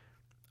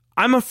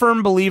 I'm a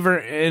firm believer,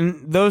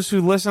 and those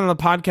who listen to the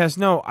podcast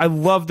know I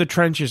love the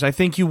trenches. I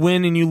think you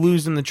win and you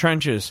lose in the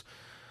trenches.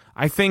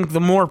 I think the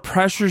more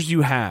pressures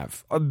you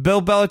have,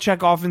 Bill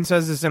Belichick often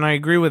says this, and I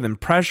agree with him,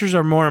 pressures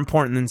are more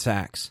important than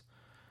sacks.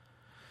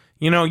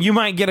 You know, you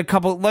might get a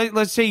couple,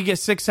 let's say you get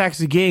 6 sacks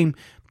a game,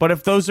 but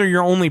if those are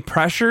your only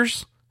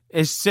pressures,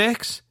 is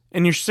 6,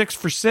 and you're 6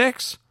 for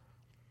 6,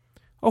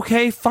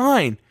 okay,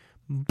 fine.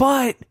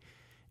 But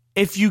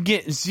if you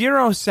get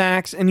 0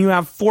 sacks and you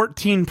have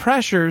 14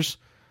 pressures,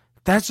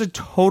 that's a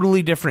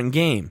totally different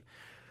game.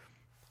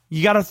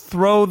 You got to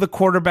throw the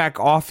quarterback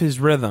off his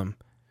rhythm.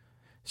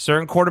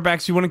 Certain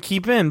quarterbacks you want to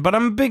keep in, but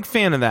I'm a big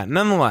fan of that.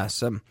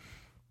 Nonetheless,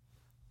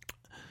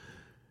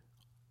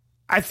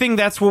 I think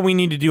that's what we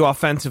need to do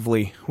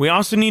offensively. We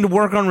also need to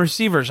work on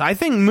receivers. I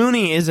think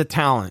Mooney is a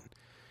talent.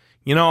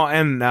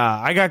 And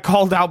I got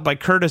called out by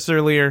Curtis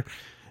earlier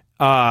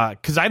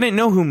because I didn't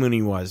know who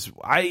Mooney was.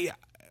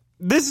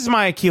 This is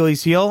my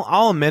Achilles heel.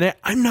 I'll admit it.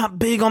 I'm not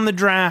big on the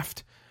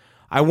draft.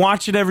 I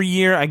watch it every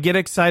year. I get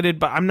excited,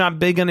 but I'm not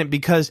big on it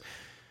because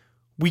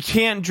we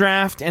can't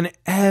draft, and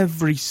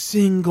every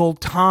single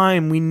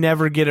time we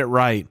never get it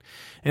right.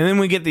 And then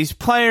we get these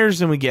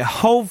players, and we get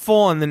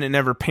hopeful, and then it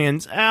never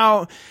pans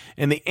out,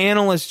 and the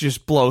analysts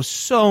just blow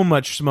so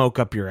much smoke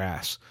up your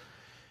ass.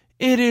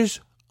 It is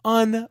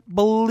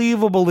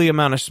unbelievable the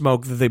amount of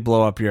smoke that they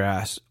blow up your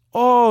ass.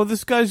 Oh,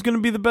 this guy's going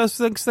to be the best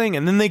next thing.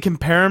 And then they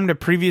compare him to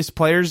previous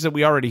players that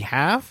we already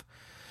have.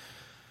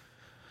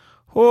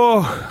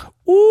 Oh,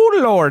 ooh,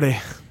 Lordy.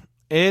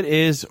 It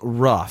is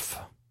rough.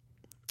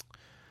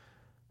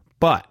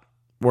 But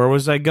where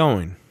was I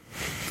going?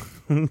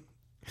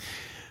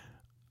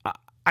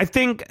 I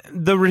think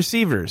the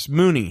receivers,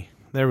 Mooney,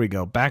 there we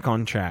go, back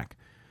on track.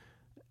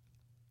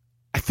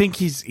 I think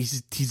he's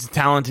a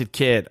talented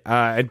kid.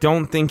 I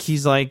don't think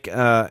he's like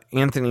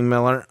Anthony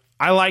Miller.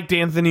 I liked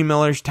Anthony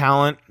Miller's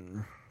talent.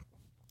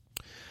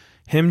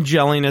 Him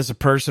gelling as a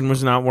person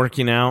was not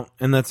working out,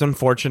 and that's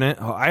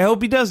unfortunate. I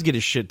hope he does get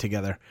his shit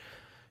together.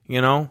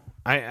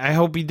 I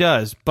hope he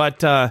does.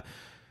 But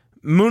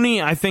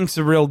Mooney, I think, is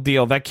the real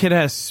deal. That kid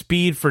has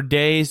speed for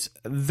days.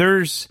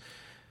 There's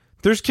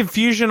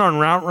confusion on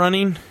route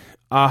running.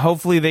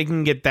 Hopefully they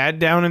can get that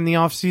down in the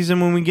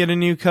offseason when we get a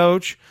new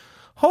coach.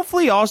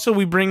 Hopefully also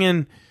we bring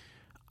in...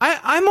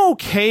 I'm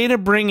okay to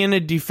bring in a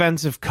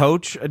defensive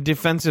coach, a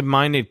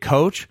defensive-minded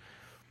coach,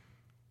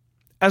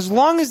 as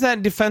long as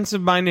that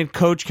defensive-minded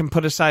coach can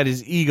put aside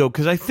his ego,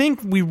 because I think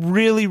we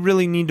really,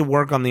 really need to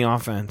work on the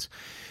offense.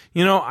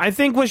 I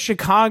think with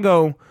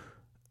Chicago...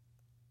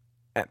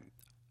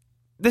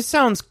 This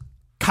sounds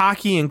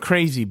cocky and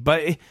crazy,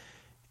 but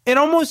it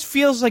almost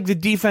feels like the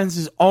defense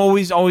is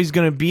always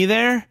going to be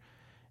there.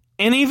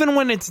 And even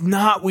when it's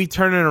not, we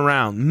turn it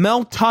around.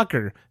 Mel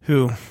Tucker,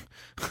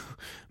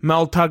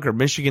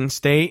 Michigan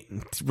State,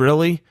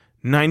 really?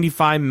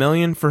 $95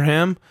 million for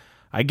him?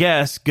 I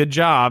guess. Good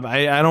job.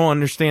 I don't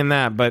understand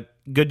that, but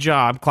good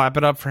job. Clap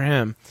it up for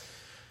him.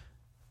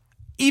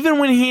 Even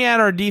when he had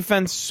our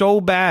defense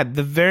so bad,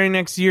 the very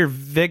next year,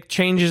 Vic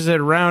changes it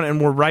around and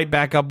we're right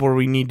back up where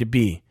we need to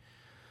be.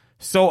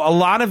 So a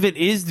lot of it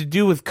is to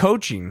do with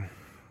coaching.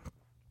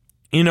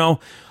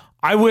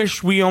 I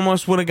wish we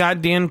almost would have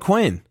got Dan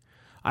Quinn.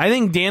 I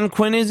think Dan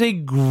Quinn is a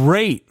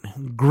great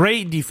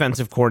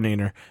defensive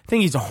coordinator. I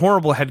think he's a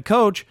horrible head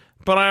coach,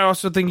 but I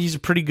also think he's a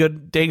pretty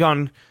good,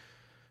 daggone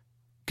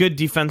good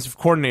defensive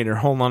coordinator.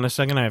 Hold on a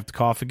second. I have to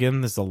cough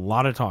again. There's a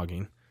lot of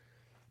talking.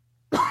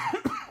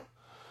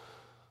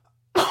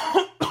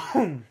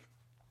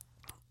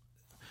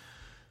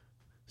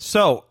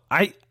 So,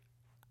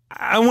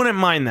 I wouldn't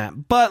mind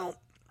that. But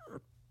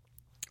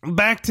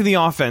back to the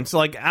offense.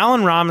 Like,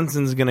 Allen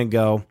Robinson's going to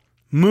go.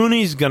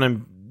 Mooney's going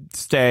to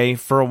stay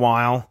for a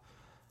while.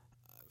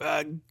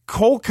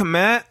 Cole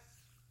Kmet,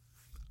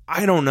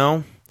 I don't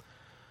know.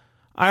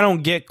 I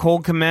don't get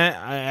Cole Kmet.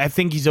 I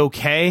think he's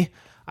okay.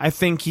 I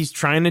think he's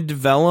trying to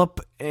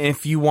develop.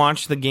 If you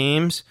watch the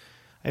games,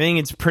 I think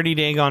it's pretty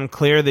daggone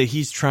clear that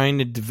he's trying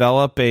to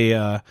develop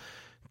a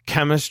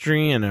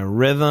chemistry and a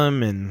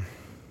rhythm and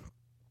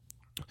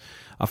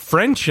a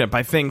friendship,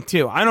 I think,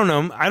 too. I don't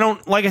know.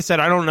 Like I said,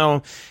 I don't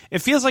know. It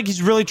feels like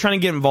he's really trying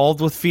to get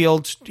involved with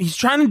Fields. He's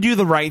trying to do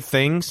the right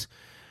things.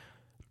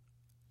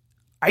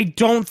 I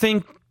don't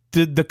think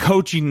the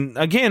coaching,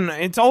 again,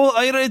 it's all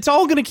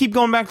going to keep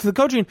going back to the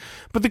coaching,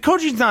 but the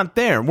coaching's not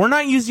there. We're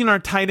not using our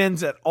tight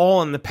ends at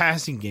all in the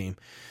passing game.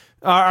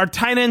 Our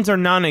tight ends are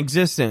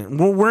non-existent.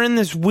 We're in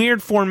this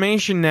weird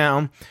formation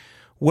now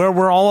where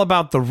we're all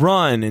about the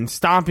run and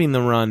stopping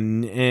the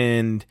run,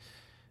 and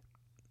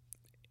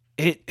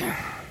I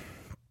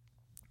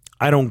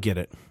don't get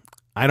it.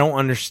 I don't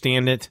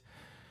understand it.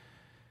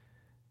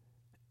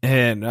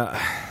 And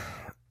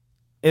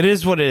it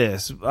is what it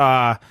is.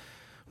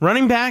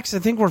 Running backs, I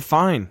think we're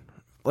fine.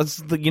 We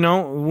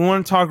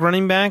want to talk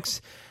running backs.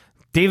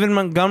 David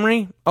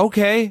Montgomery,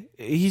 okay,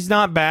 he's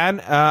not bad.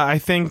 I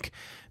think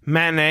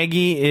Matt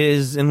Nagy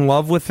is in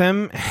love with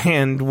him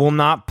and will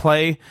not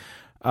play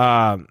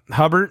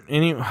Herbert.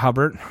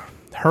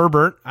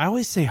 I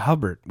always say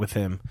Hubbard with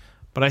him,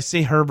 but I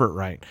say Herbert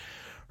right.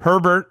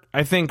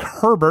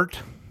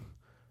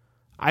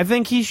 I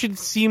think he should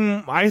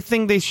seem. I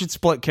think they should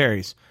split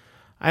carries.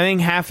 I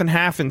think half and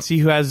half and see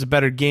who has a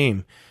better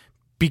game.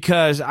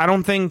 Because I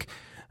don't think...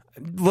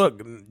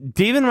 Look,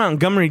 David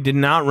Montgomery did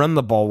not run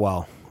the ball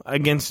well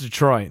against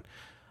Detroit.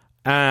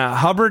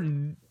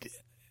 Hubbard,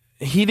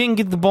 he didn't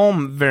get the ball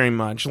very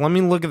much. Let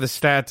me look at the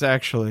stats,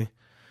 actually.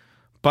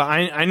 But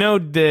I know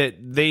that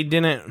they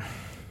didn't...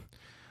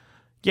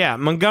 Yeah,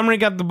 Montgomery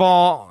got the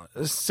ball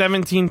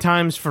 17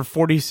 times for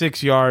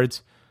 46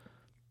 yards.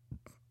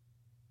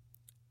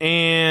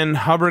 And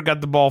Hubbard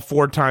got the ball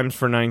 4 times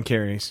for 9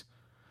 carries.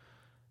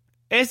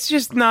 It's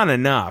just not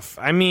enough.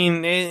 I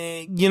mean,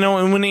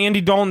 and when Andy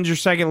Dalton's your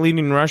second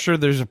leading rusher,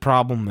 there's a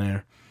problem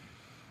there.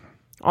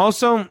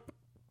 Also,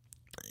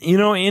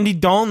 Andy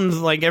Dalton's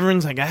like,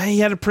 everyone's like, he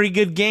had a pretty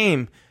good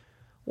game.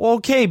 Well,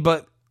 okay,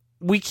 but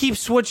we keep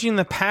switching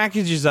the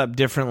packages up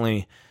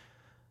differently.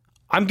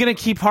 I'm going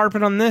to keep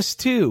harping on this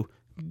too.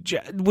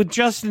 With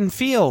Justin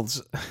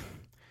Fields,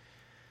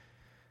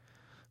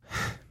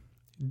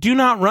 do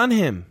not run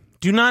him.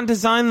 Do not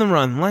design the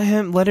run.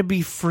 Let it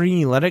be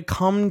free. Let it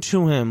come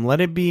to him.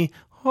 Let it be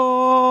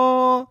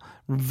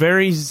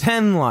very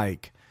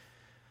Zen-like.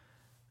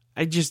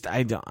 I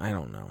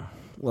don't know.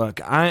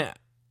 Look,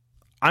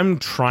 I'm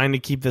trying to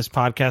keep this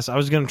podcast. I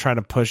was going to try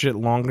to push it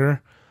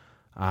longer.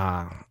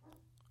 I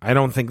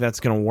don't think that's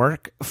going to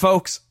work,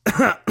 folks.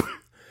 I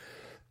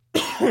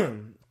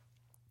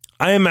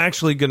am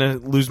actually going to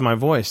lose my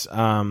voice.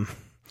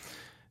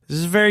 This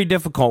is very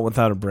difficult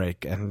without a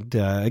break. And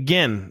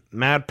again,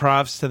 mad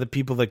props to the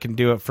people that can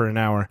do it for an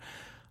hour.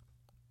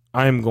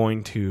 I'm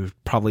going to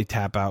probably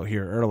tap out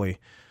here early.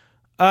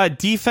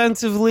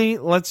 Defensively,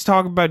 let's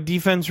talk about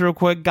defense real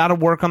quick. Got to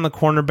work on the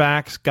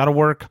cornerbacks. Got to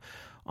work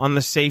on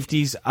the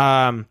safeties.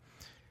 I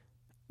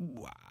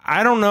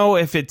don't know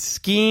if it's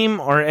scheme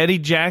or Eddie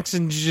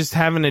Jackson just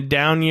having a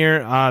down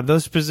year.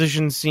 Those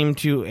positions seem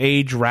to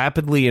age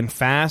rapidly and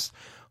fast.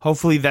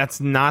 Hopefully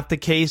that's not the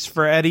case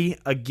for Eddie.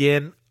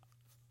 Again,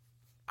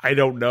 I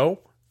don't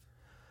know.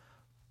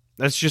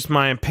 That's just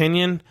my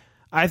opinion.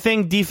 I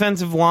think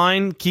defensive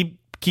line, keep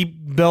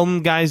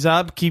building guys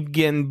up, keep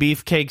getting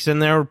beefcakes in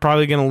there. We're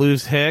probably going to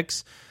lose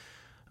Hicks.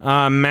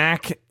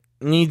 Mac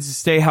needs to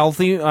stay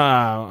healthy.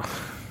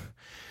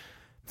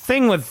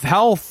 Thing with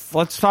health,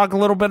 let's talk a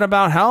little bit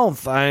about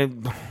health.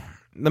 The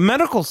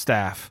medical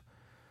staff,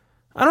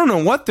 I don't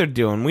know what they're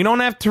doing. We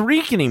don't have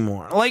Tariq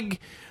anymore.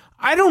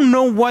 I don't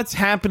know what's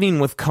happening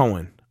with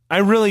Cohen. I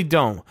really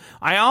don't.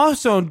 I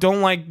also don't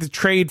like the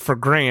trade for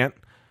Grant.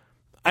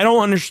 I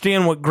don't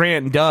understand what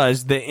Grant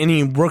does that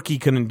any rookie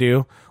couldn't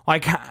do.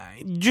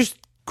 Just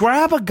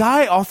grab a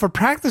guy off a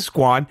practice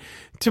squad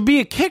to be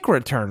a kick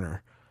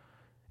returner.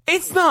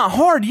 It's not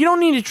hard. You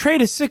don't need to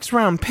trade a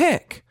 6th-round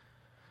pick.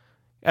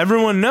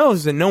 Everyone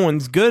knows that no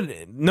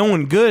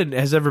one good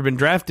has ever been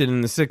drafted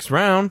in the 6th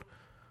round.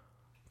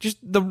 Just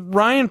the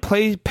Ryan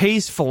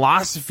Pace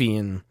philosophy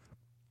and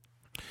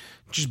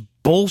just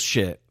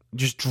bullshit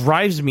just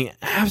drives me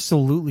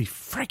absolutely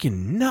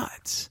freaking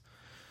nuts.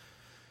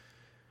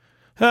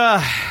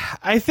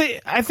 I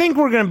think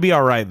we're going to be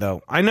all right,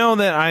 though. I know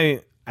that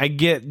I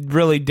get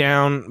really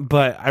down,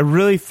 but I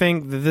really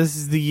think that this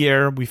is the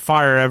year we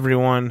fire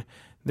everyone.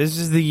 This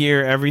is the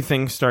year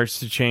everything starts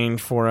to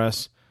change for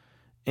us.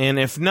 And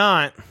if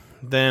not,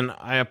 then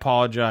I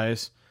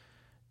apologize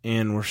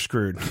and we're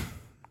screwed.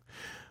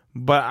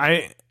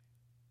 But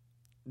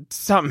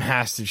something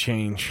has to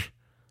change.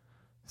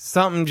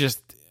 Something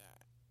just...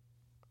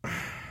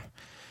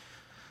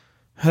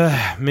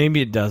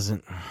 maybe it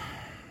doesn't.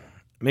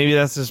 Maybe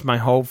that's just my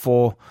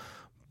hopeful,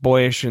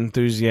 boyish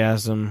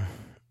enthusiasm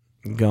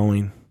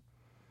going.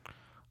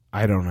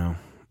 I don't know.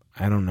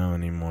 I don't know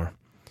anymore.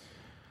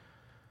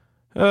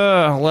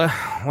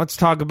 Let's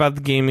talk about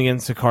the game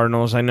against the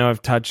Cardinals. I know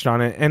I've touched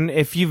on it. And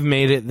if you've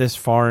made it this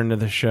far into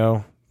the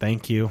show,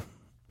 thank you.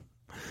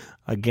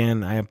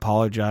 Again, I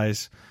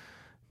apologize.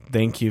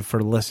 Thank you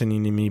for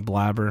listening to me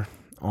blabber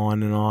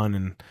on.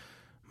 And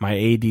my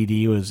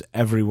ADD was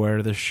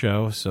everywhere this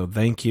show. So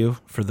thank you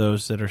for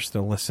those that are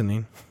still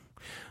listening.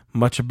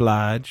 Much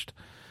obliged.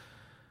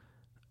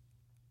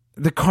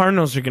 The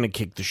Cardinals are going to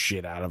kick the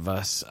shit out of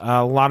us.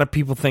 A lot of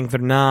people think they're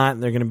not.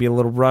 They're going to be a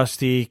little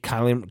rusty.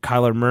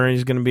 Kyler Murray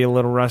is going to be a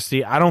little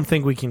rusty. I don't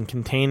think we can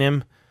contain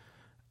him.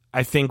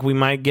 I think we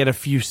might get a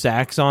few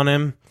sacks on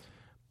him.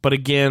 But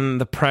again,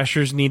 the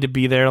pressures need to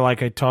be there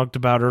like I talked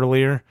about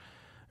earlier.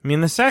 I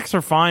mean, the sacks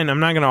are fine. I'm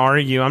not going to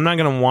argue. I'm not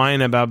going to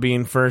whine about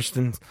being first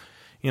in,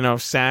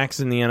 sacks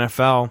in the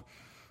NFL.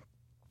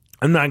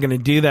 I'm not going to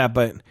do that,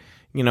 but...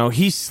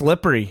 he's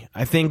slippery.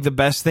 I think the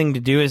best thing to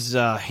do is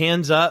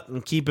hands up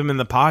and keep him in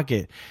the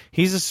pocket.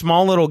 He's a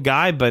small little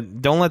guy,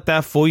 but don't let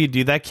that fool you,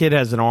 dude. That kid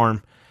has an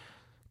arm.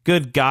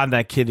 Good God,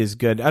 that kid is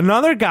good.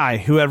 Another guy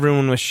who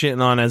everyone was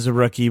shitting on as a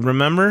rookie,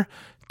 remember?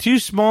 Too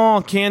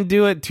small, can't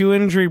do it, too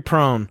injury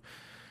prone.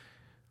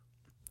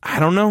 I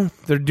don't know.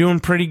 They're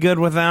doing pretty good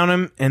without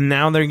him, and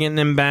now they're getting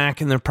him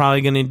back, and they're probably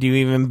going to do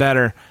even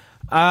better.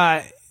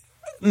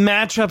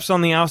 Matchups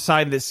on the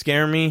outside that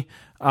scare me.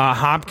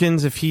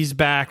 Hopkins, if he's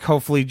back,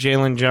 hopefully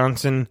Jalen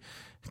Johnson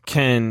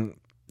can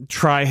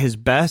try his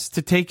best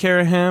to take care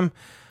of him.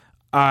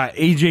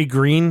 AJ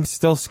Green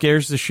still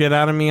scares the shit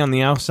out of me on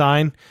the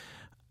outside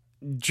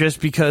just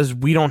because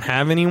we don't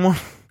have anyone.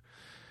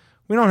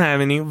 We don't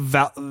have any.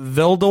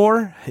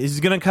 Vildor is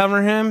going to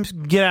cover him.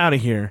 Get out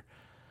of here.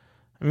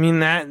 I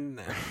mean,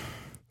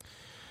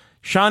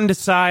 Sean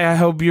Desai, I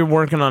hope you're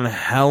working on a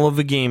hell of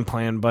a game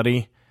plan,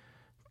 buddy.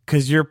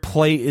 Because your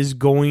plate is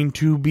going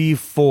to be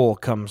full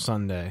come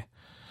Sunday.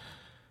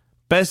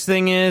 Best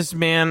thing is,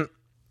 man,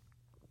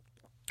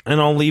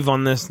 and I'll leave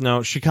on this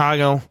note,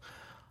 Chicago,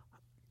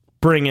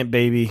 bring it,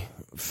 baby.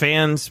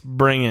 Fans,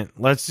 bring it.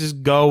 Let's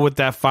just go with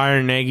that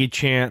Fire Nagy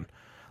chant.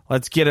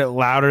 Let's get it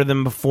louder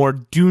than before.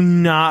 Do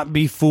not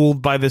be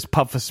fooled by this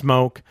puff of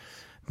smoke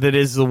that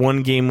is the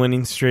 1-game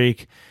winning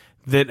streak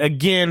that,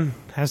 again,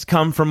 has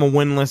come from a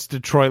winless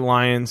Detroit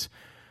Lions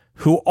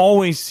who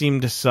always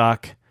seem to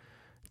suck.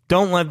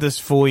 Don't let this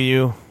fool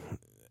you.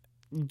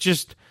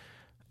 Just,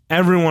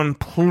 everyone,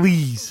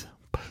 please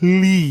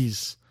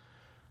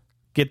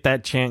get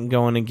that chant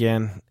going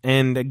again.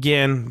 And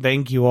again,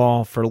 thank you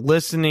all for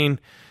listening.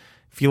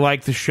 If you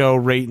like the show,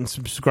 rate and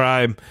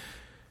subscribe.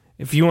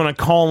 If you want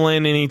to call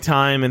in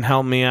anytime and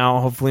help me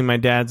out, hopefully my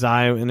dad's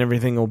eye and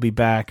everything will be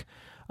back.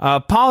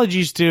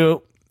 Apologies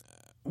to,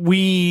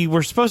 we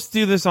were supposed to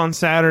do this on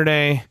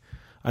Saturday.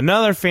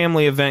 Another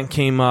family event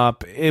came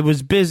up. It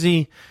was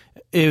busy.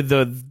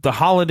 The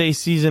holiday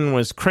season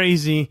was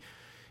crazy.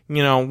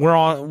 You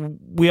know,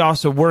 we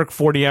also work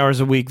 40 hours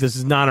a week. This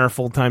is not our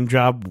full-time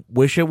job.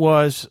 Wish it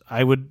was.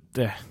 I would,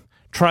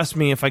 trust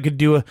me, if I could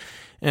do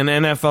an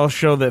NFL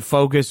show that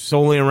focused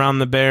solely around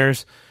the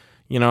Bears,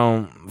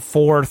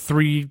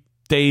 3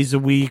 days a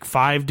week,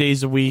 5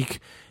 days a week,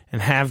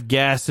 and have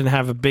guests and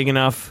have a big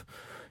enough,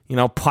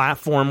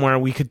 platform where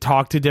we could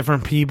talk to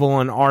different people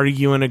and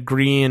argue and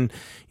agree and,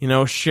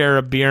 share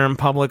a beer in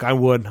public, I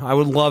would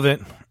love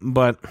it.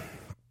 But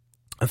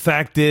the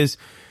fact is,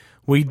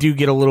 we do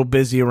get a little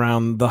busy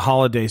around the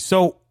holidays.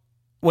 So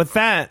with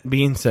that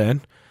being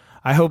said,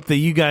 I hope that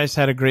you guys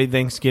had a great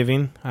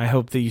Thanksgiving. I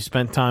hope that you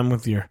spent time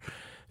with your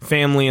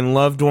family and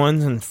loved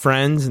ones and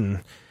friends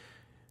and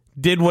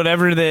did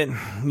whatever that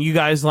you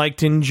guys like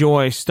to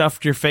enjoy.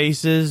 Stuffed your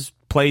faces,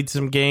 played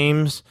some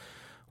games,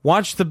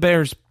 watched the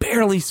Bears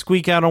barely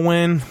squeak out a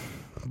win.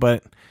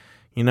 But,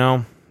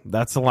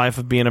 that's the life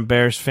of being a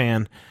Bears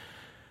fan.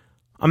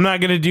 I'm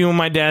not going to do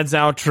my dad's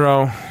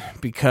outro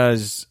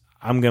because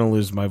I'm going to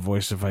lose my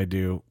voice if I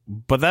do.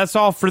 But that's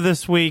all for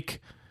this week.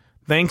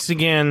 Thanks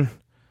again.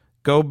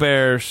 Go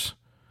Bears.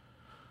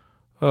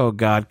 Oh,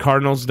 God.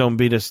 Cardinals don't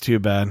beat us too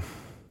bad.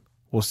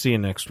 We'll see you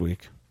next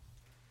week.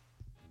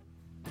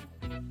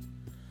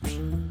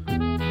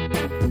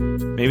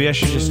 Maybe I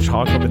should just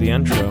talk over the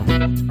intro.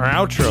 Or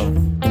outro.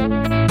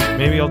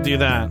 Maybe I'll do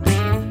that.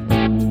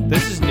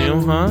 This is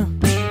new, huh?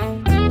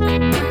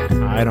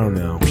 I don't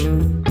know.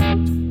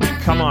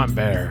 Come on,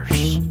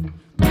 Bears.